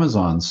 if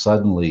Amazon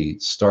suddenly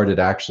started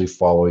actually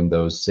following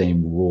those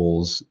same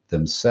rules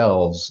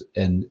themselves,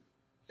 and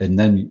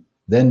then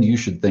you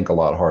should think a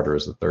lot harder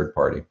as a third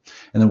party.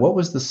 And then what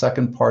was the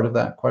second part of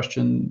that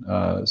question?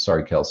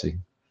 Sorry, Kelsey.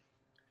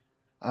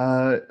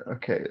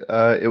 Okay.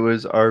 It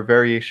was, are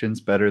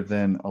variations better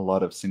than a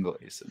lot of single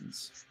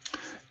ASINs?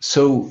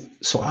 So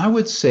I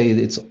would say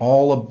it's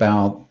all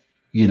about,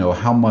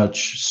 how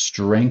much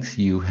strength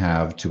you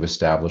have to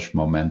establish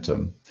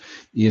momentum.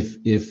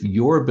 If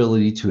your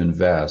ability to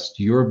invest,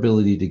 your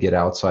ability to get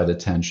outside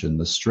attention,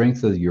 the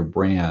strength of your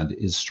brand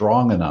is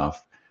strong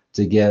enough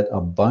to get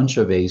a bunch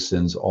of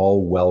ASINs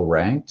all well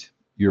ranked,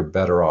 you're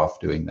better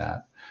off doing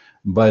that.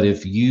 But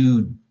if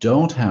you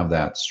don't have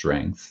that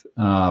strength,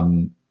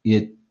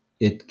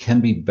 it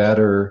can be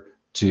better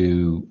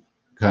to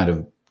kind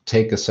of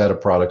take a set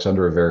of products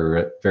under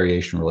a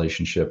variation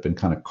relationship and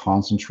kind of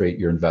concentrate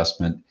your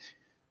investment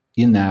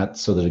in that,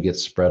 so that it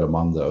gets spread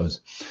among those.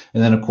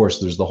 And then, of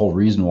course, there's the whole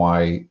reason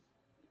why,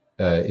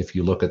 if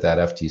you look at that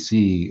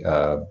FTC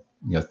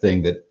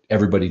thing, that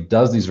everybody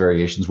does these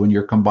variations when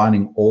you're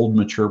combining old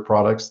mature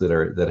products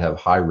that have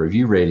high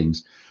review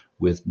ratings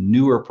with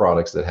newer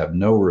products that have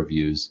no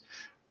reviews.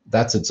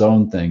 That's its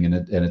own thing, and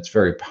it's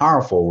very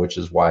powerful, which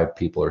is why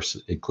people are,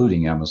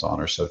 including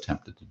Amazon, are so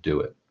tempted to do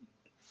it.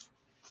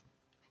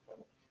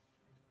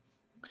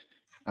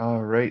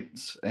 All right,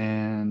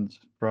 and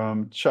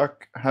from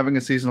Chuck, having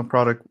a seasonal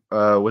product,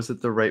 was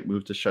it the right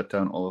move to shut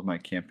down all of my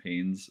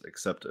campaigns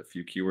except a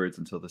few keywords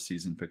until the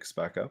season picks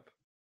back up?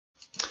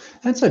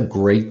 That's a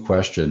great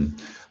question.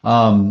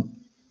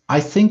 I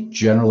think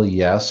generally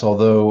yes,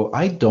 although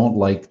I don't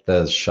like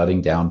the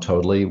shutting down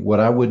totally.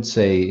 What I would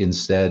say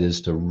instead is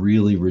to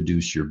really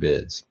reduce your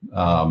bids,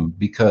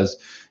 because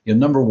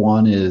number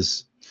one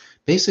is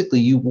basically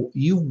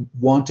you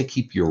want to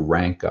keep your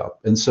rank up,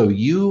 and so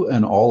you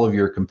and all of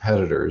your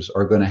competitors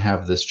are going to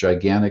have this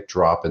gigantic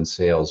drop in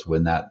sales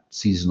when that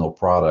seasonal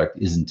product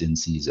isn't in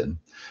season.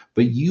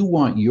 But you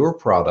want your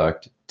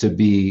product to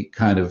be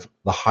kind of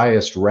the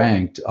highest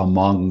ranked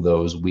among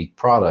those weak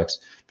products,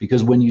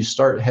 because when you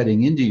start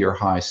heading into your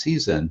high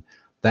season,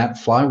 that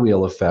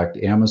flywheel effect,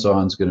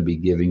 Amazon's going to be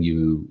giving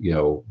you,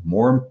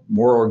 more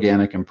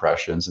organic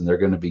impressions, and they're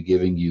going to be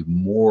giving you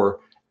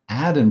more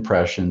ad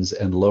impressions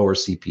and lower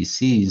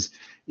CPCs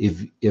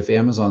if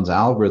Amazon's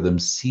algorithm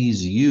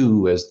sees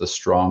you as the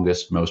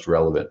strongest, most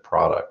relevant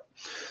product.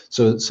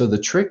 So the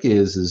trick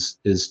is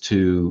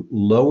to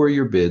lower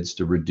your bids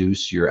to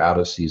reduce your out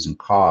of season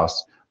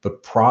costs,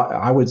 but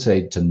I would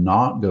say to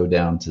not go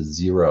down to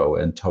zero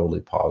and totally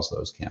pause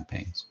those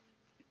campaigns.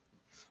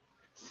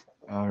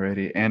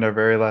 Alrighty, and our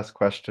very last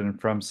question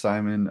from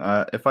Simon.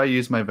 If I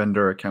use my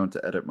vendor account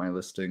to edit my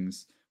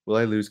listings, will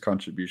I lose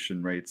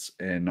contribution rates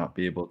and not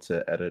be able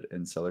to edit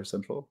in Seller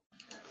Central?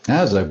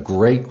 That is a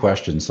great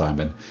question,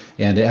 Simon.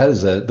 And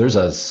there's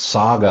a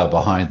saga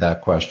behind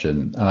that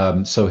question.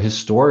 So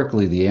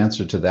historically, the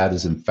answer to that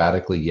is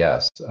emphatically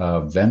yes.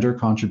 Vendor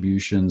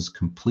contributions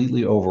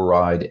completely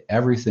override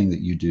everything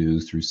that you do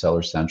through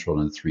Seller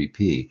Central and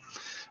 3P.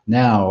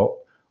 Now,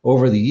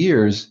 over the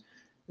years,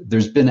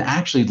 there's been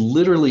actually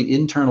literally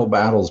internal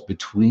battles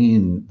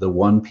between the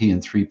 1P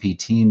and 3P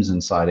teams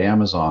inside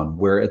Amazon,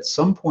 where at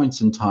some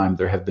points in time,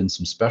 there have been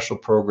some special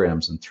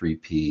programs in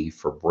 3P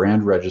for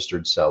brand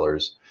registered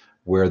sellers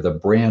where the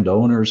brand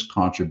owner's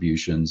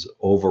contributions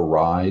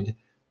override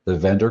the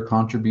vendor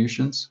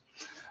contributions.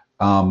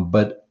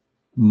 But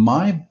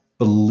my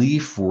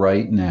belief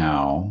right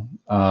now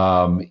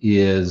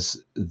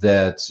is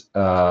that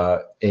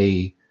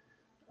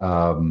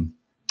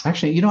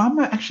actually, I'm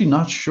actually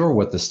not sure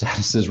what the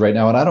status is right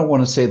now, and I don't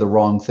want to say the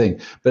wrong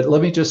thing, but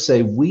let me just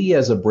say, we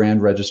as a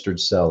brand registered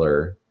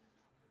seller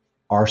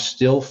are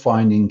still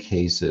finding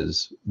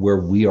cases where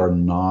we are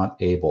not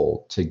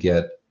able to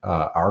get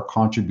our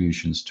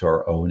contributions to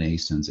our own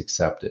ASINs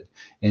accepted.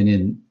 And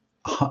in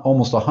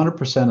almost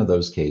 100% of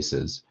those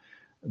cases,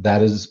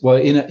 That is, well,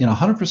 in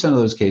 100% of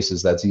those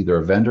cases, that's either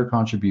a vendor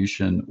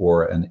contribution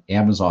or an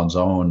Amazon's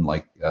own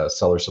like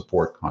seller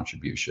support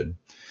contribution,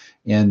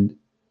 and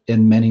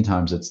many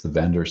times it's the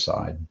vendor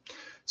side.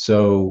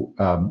 So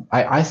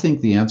I think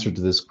the answer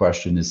to this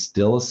question is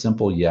still a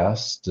simple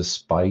yes,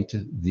 despite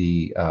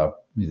the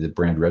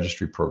brand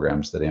registry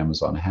programs that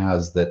Amazon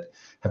has that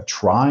have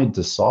tried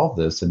to solve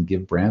this and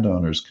give brand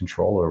owners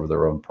control over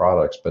their own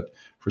products. But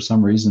for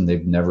some reason,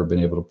 they've never been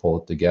able to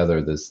pull it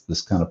together.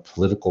 This kind of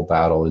political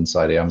battle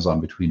inside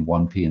Amazon between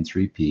 1P and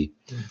 3P,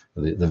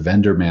 the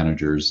vendor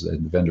managers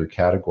and the vendor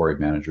category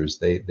managers,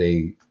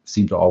 they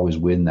seem to always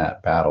win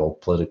that battle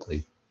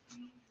politically.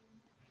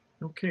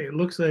 Okay, it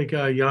looks like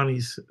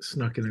Yanni's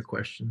snuck in a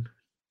question.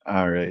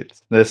 All right,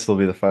 this will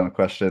be the final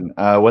question.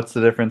 What's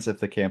the difference if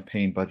the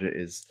campaign budget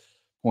is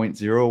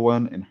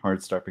 0.01 and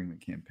hard stopping the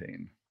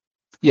campaign?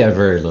 Yeah,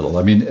 very little.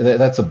 I mean,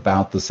 that's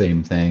about the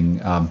same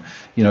thing.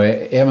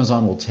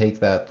 Amazon will take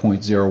that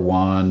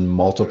 0.01,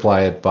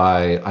 multiply it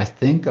by, I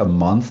think, a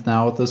month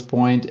now at this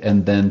point,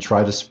 and then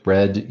try to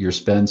spread your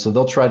spend. So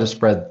they'll try to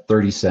spread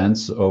 30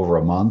 cents over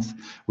a month,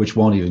 which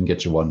won't even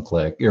get you one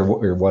click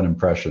or one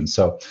impression.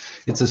 So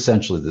it's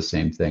essentially the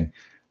same thing.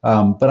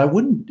 But I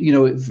wouldn't,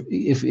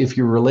 if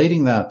you're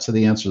relating that to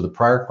the answer to the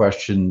prior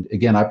question,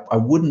 again, I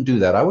wouldn't do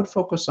that. I would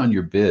focus on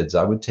your bids.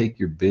 I would take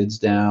your bids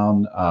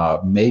down,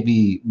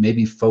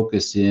 maybe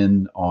focus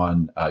in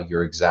on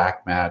your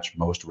exact match,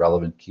 most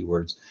relevant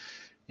keywords.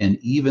 And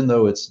even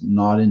though it's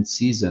not in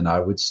season, I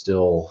would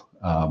still,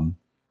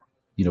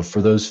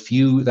 for those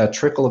few, that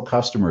trickle of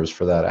customers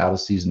for that out of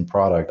season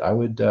product, I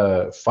would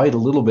fight a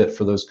little bit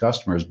for those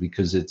customers,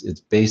 because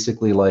it's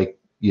basically like,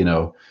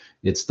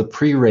 it's the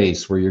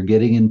pre-race where you're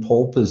getting in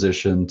pole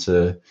position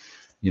to,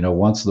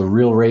 once the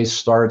real race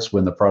starts,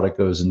 when the product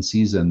goes in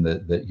season,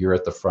 that you're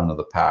at the front of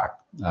the pack,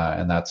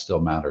 and that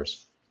still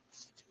matters.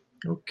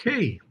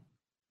 Okay,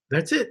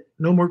 that's it.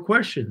 No more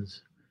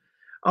questions.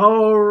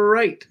 All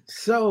right,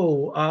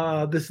 so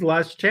this is the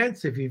last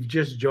chance. If you've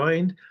just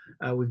joined,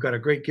 we've got a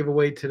great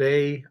giveaway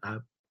today.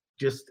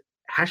 Just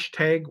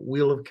hashtag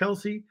Wheel of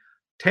Kelsey,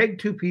 tag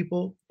 2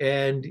 people,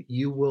 and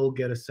you will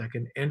get a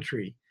second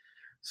entry.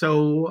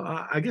 So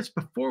I guess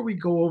before we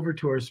go over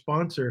to our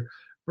sponsor,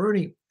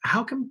 Bernie,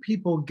 how can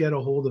people get a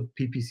hold of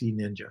PPC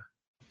Ninja?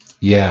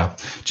 Yeah,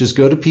 just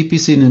go to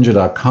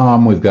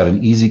ppcninja.com. We've got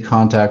an easy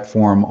contact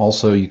form.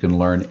 Also, you can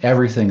learn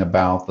everything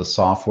about the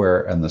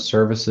software and the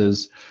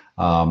services.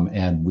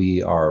 And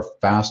we are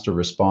fast to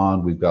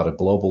respond. We've got a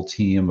global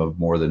team of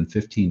more than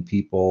 15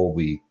 people.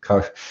 We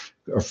are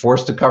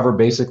forced to cover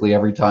basically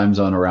every time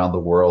zone around the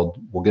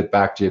world. We'll get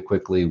back to you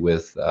quickly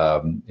with,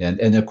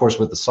 and of course,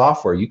 with the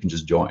software, you can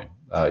just join.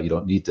 You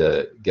don't need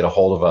to get a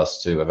hold of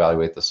us to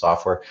evaluate the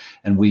software.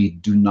 And we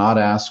do not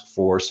ask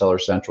for Seller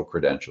Central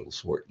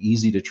credentials. We're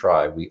easy to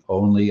try. We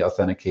only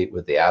authenticate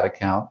with the ad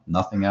account,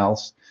 nothing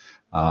else.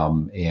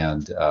 And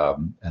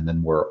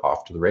then we're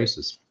off to the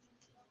races.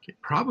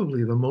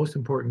 Probably the most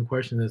important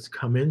question that's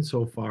come in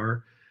so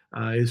far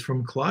is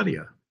from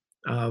Claudia.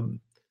 Do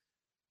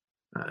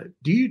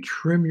you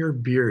trim your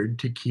beard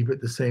to keep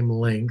it the same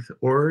length,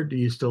 or do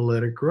you still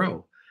let it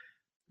grow?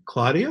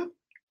 Claudia,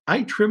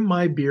 I trim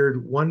my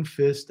beard 1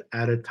 fist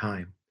at a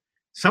time.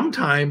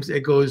 Sometimes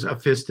it goes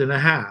 1.5 fists.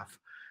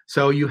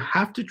 So you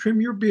have to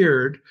trim your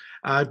beard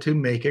to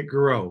make it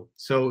grow.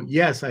 So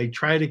yes, I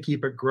try to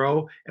keep it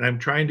grow, and I'm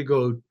trying to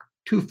go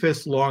 2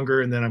 fists longer,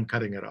 and then I'm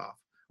cutting it off.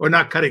 Or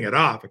not cutting it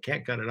off. I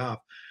can't cut it off,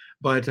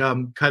 but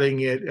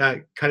cutting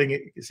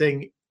it,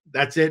 saying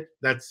that's it.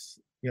 That's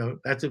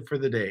it for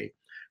the day.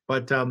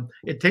 But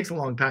it takes a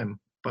long time.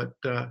 But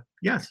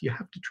yes, you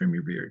have to trim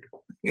your beard.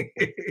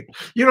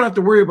 You don't have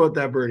to worry about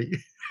that, Bertie.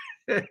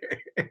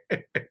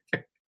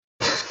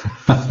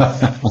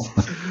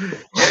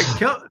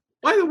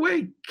 By the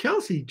way,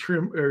 Kelsey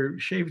trimmed or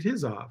shaved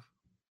his off.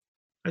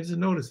 I just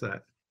noticed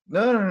that.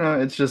 No.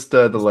 It's just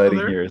the lighting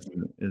here.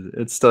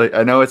 It's still.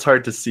 I know it's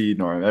hard to see,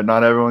 Norm.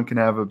 Not everyone can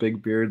have a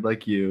big beard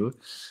like you.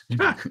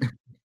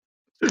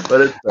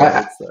 But it's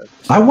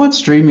I want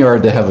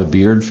StreamYard to have a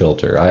beard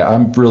filter.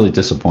 I'm really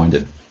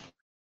disappointed.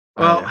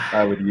 Well,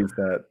 I would use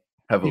that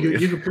heavily.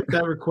 You can put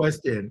that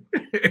request in.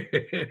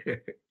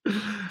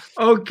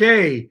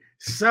 Okay,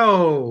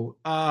 so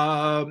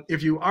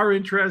if you are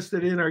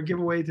interested in our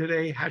giveaway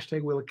today,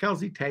 hashtag Wheel of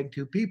Kelsey, tag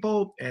 2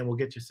 people, and we'll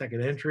get you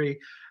second entry.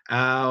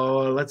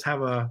 Let's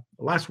have a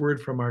last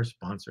word from our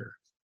sponsor.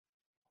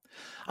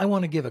 I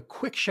want to give a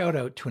quick shout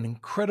out to an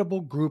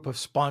incredible group of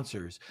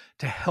sponsors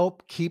to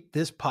help keep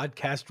this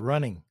podcast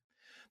running.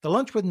 The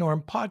Lunch with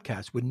Norm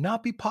podcast would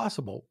not be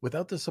possible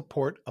without the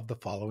support of the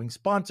following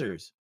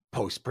sponsors: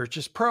 Post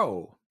Purchase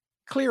Pro,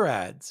 Clear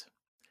Ads,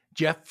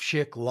 Jeff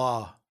Schick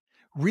Law,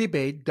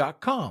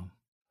 Rebate.com,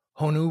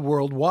 Honu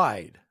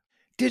Worldwide,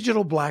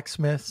 Digital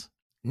Blacksmiths,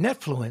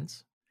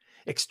 Netfluence,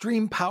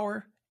 Extreme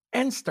Power,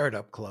 and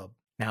Startup Club.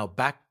 Now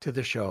back to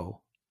the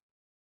show.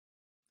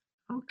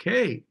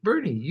 Okay,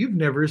 Bernie, you've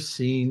never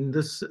seen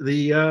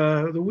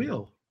the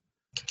wheel.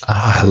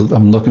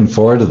 I'm looking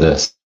forward to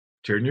this.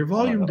 Turn your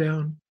volume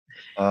down.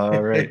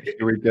 All right,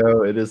 here we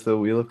go. It is the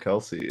Wheel of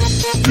Kelsey.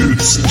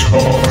 It's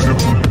time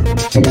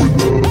for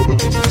the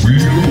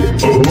Wheel of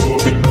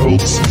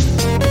Kelsey.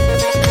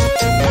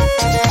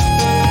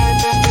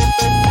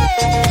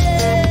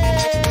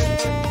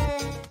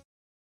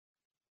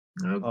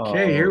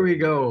 Okay, here we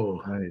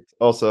go. Right.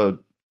 Also,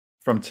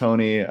 from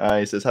Tony,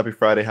 he says, "Happy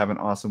Friday. Have an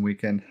awesome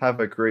weekend. Have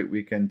a great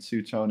weekend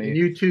too, Tony." And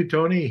you too,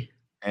 Tony.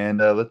 And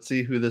let's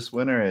see who this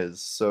winner is.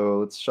 So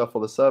let's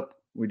shuffle this up.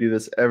 We do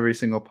this every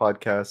single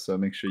podcast, so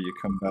make sure you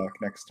come back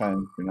next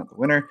time if you're not the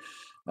winner.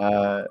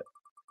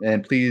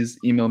 And please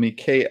email me,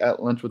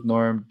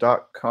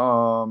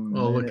 k@lunchwithnorm.com.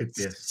 Oh, look at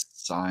this.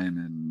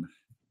 Simon,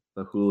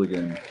 the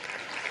hooligan.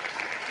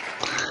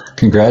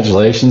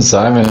 Congratulations,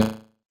 Simon.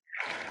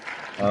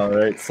 All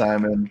right,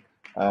 Simon.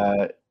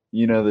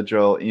 You know the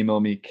drill. Email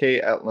me,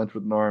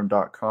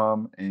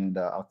 k@lunchwithnorm.com, and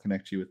I'll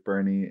connect you with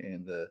Bernie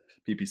and the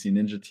PPC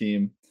Ninja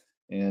team.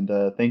 And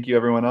thank you,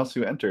 everyone else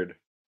who entered.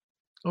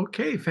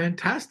 Okay,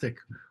 fantastic.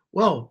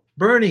 Well,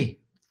 Bernie,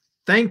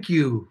 thank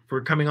you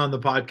for coming on the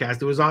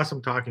podcast. It was awesome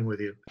talking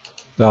with you.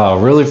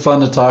 Oh, really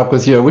fun to talk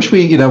with you. I wish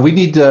we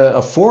need a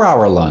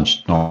 4-hour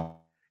lunch. No.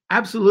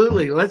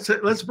 Absolutely.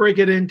 Let's break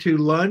it into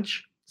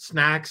lunch,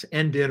 snacks,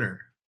 and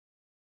dinner.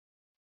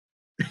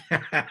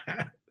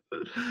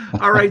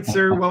 All right,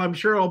 sir. Well, I'm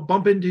sure I'll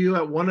bump into you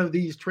at one of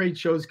these trade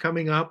shows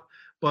coming up.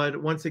 But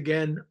once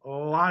again,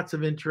 lots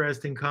of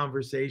interesting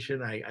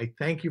conversation. I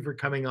thank you for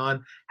coming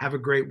on. Have a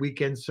great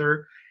weekend,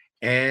 sir.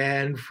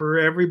 And for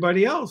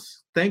everybody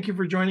else, thank you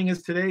for joining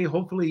us today.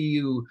 Hopefully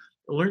you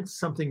learned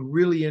something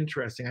really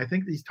interesting. I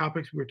think these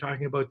topics we were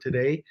talking about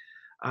today,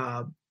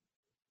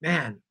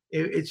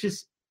 it's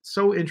just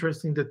so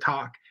interesting to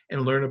talk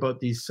and learn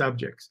about these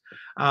subjects.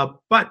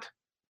 But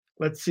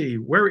let's see,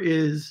 where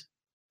is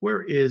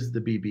the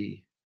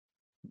BB?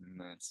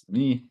 That's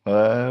me.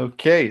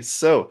 Okay,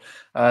 so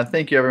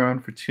thank you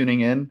everyone for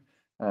tuning in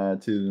to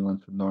the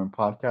Lunch with Norm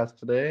podcast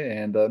today,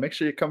 and make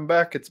sure you come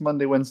back. It's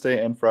Monday,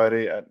 Wednesday, and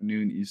Friday at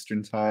noon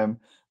Eastern time.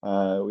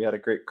 We had a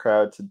great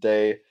crowd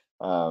today,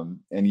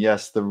 and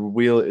yes, the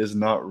wheel is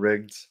not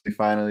rigged. We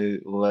finally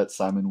let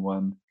Simon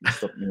win. He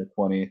slipped me a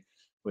 20,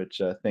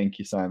 which thank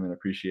you, Simon.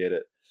 Appreciate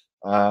it.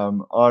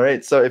 All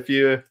right, so if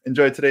you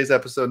enjoyed today's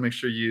episode, make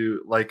sure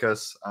you like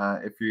us.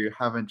 If you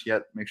haven't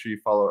yet, make sure you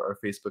follow our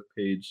Facebook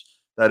page.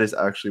 That is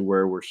actually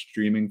where we're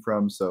streaming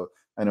from. So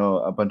I know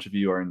a bunch of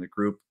you are in the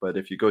group, but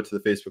if you go to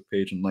the Facebook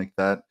page and like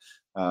that,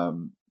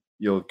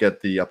 you'll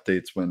get the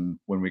updates when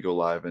we go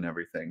live and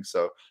everything.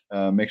 So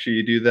make sure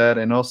you do that.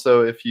 And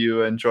also, if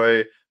you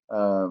enjoy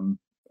your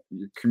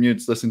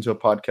commutes, listen to a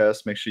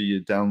podcast, make sure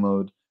you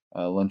download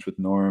Lunch with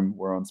Norm.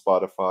 We're on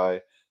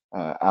Spotify,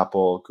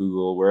 Apple,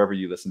 Google, wherever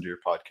you listen to your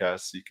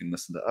podcasts, you can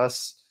listen to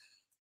us.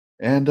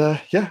 And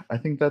yeah, I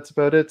think that's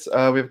about it. We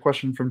have a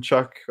question from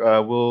Chuck.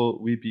 Will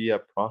we be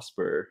at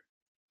Prosper?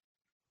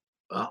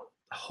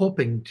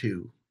 Hoping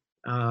to.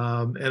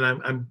 And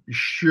I'm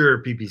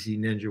sure PPC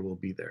Ninja will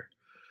be there.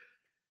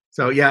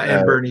 So yeah,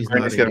 and Bernie's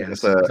giving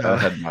us a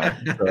head nod.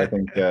 So I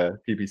think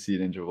PPC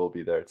Ninja will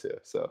be there too.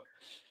 So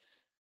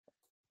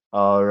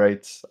all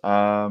right.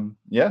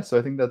 Yeah, so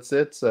I think that's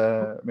it.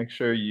 Make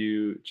sure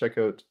you check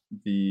out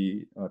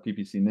the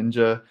PPC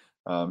Ninja.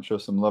 Show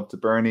some love to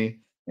Bernie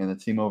and the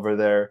team over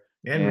there.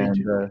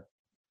 And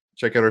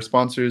check out our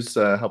sponsors,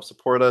 help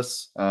support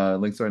us.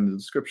 Links are in the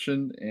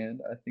description.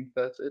 And I think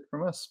that's it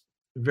from us.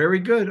 Very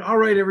good. All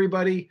right,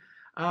 everybody.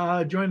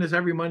 Join us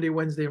every Monday,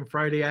 Wednesday, and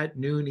Friday at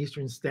noon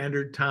Eastern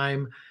Standard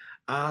Time.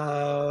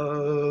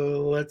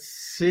 Let's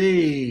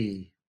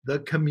see. The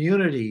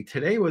community.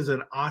 Today was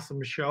an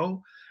awesome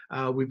show.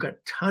 We've got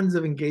tons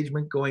of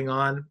engagement going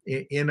on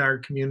in our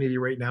community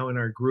right now in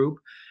our group.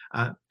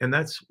 And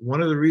that's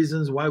one of the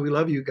reasons why we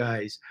love you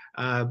guys.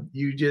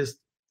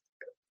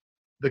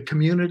 The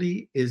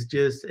community is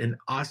just an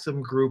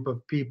awesome group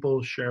of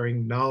people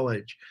sharing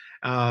knowledge.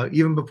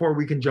 Even before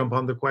we can jump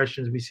on the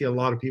questions, we see a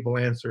lot of people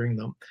answering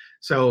them.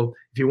 So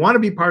if you want to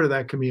be part of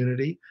that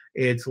community,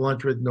 it's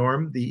Lunch with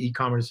Norm, the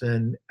e-commerce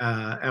and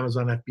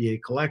Amazon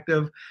FBA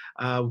collective.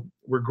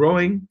 We're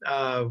growing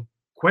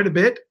quite a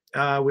bit.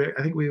 I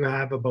think we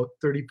have about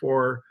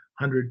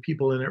 3,400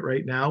 people in it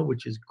right now,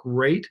 which is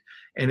great.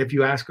 And if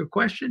you ask a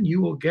question, you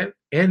will get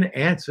an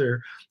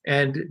answer,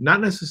 and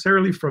not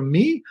necessarily from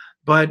me,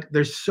 but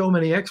there's so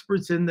many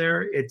experts in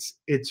there. It's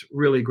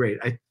really great.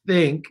 I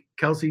think,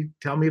 Kelsey,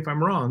 tell me if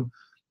I'm wrong,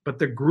 but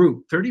the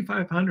group,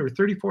 3,500 or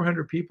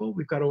 3,400 people,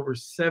 we've got over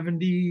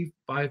 75%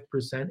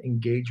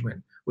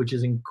 engagement, which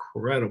is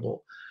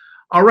incredible.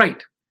 All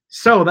right.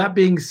 So that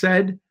being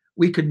said,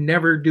 we could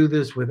never do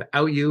this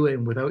without you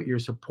and without your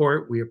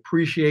support. We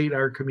appreciate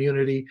our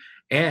community,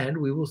 and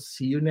we will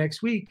see you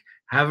next week.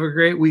 Have a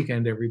great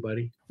weekend,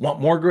 everybody.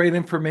 Want more great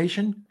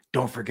information?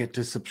 Don't forget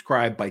to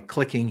subscribe by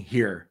clicking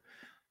here.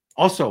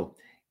 Also,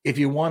 if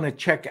you want to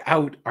check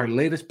out our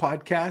latest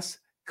podcast,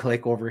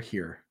 click over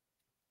here.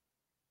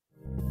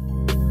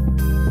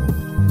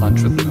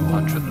 Lunch with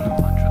Norm.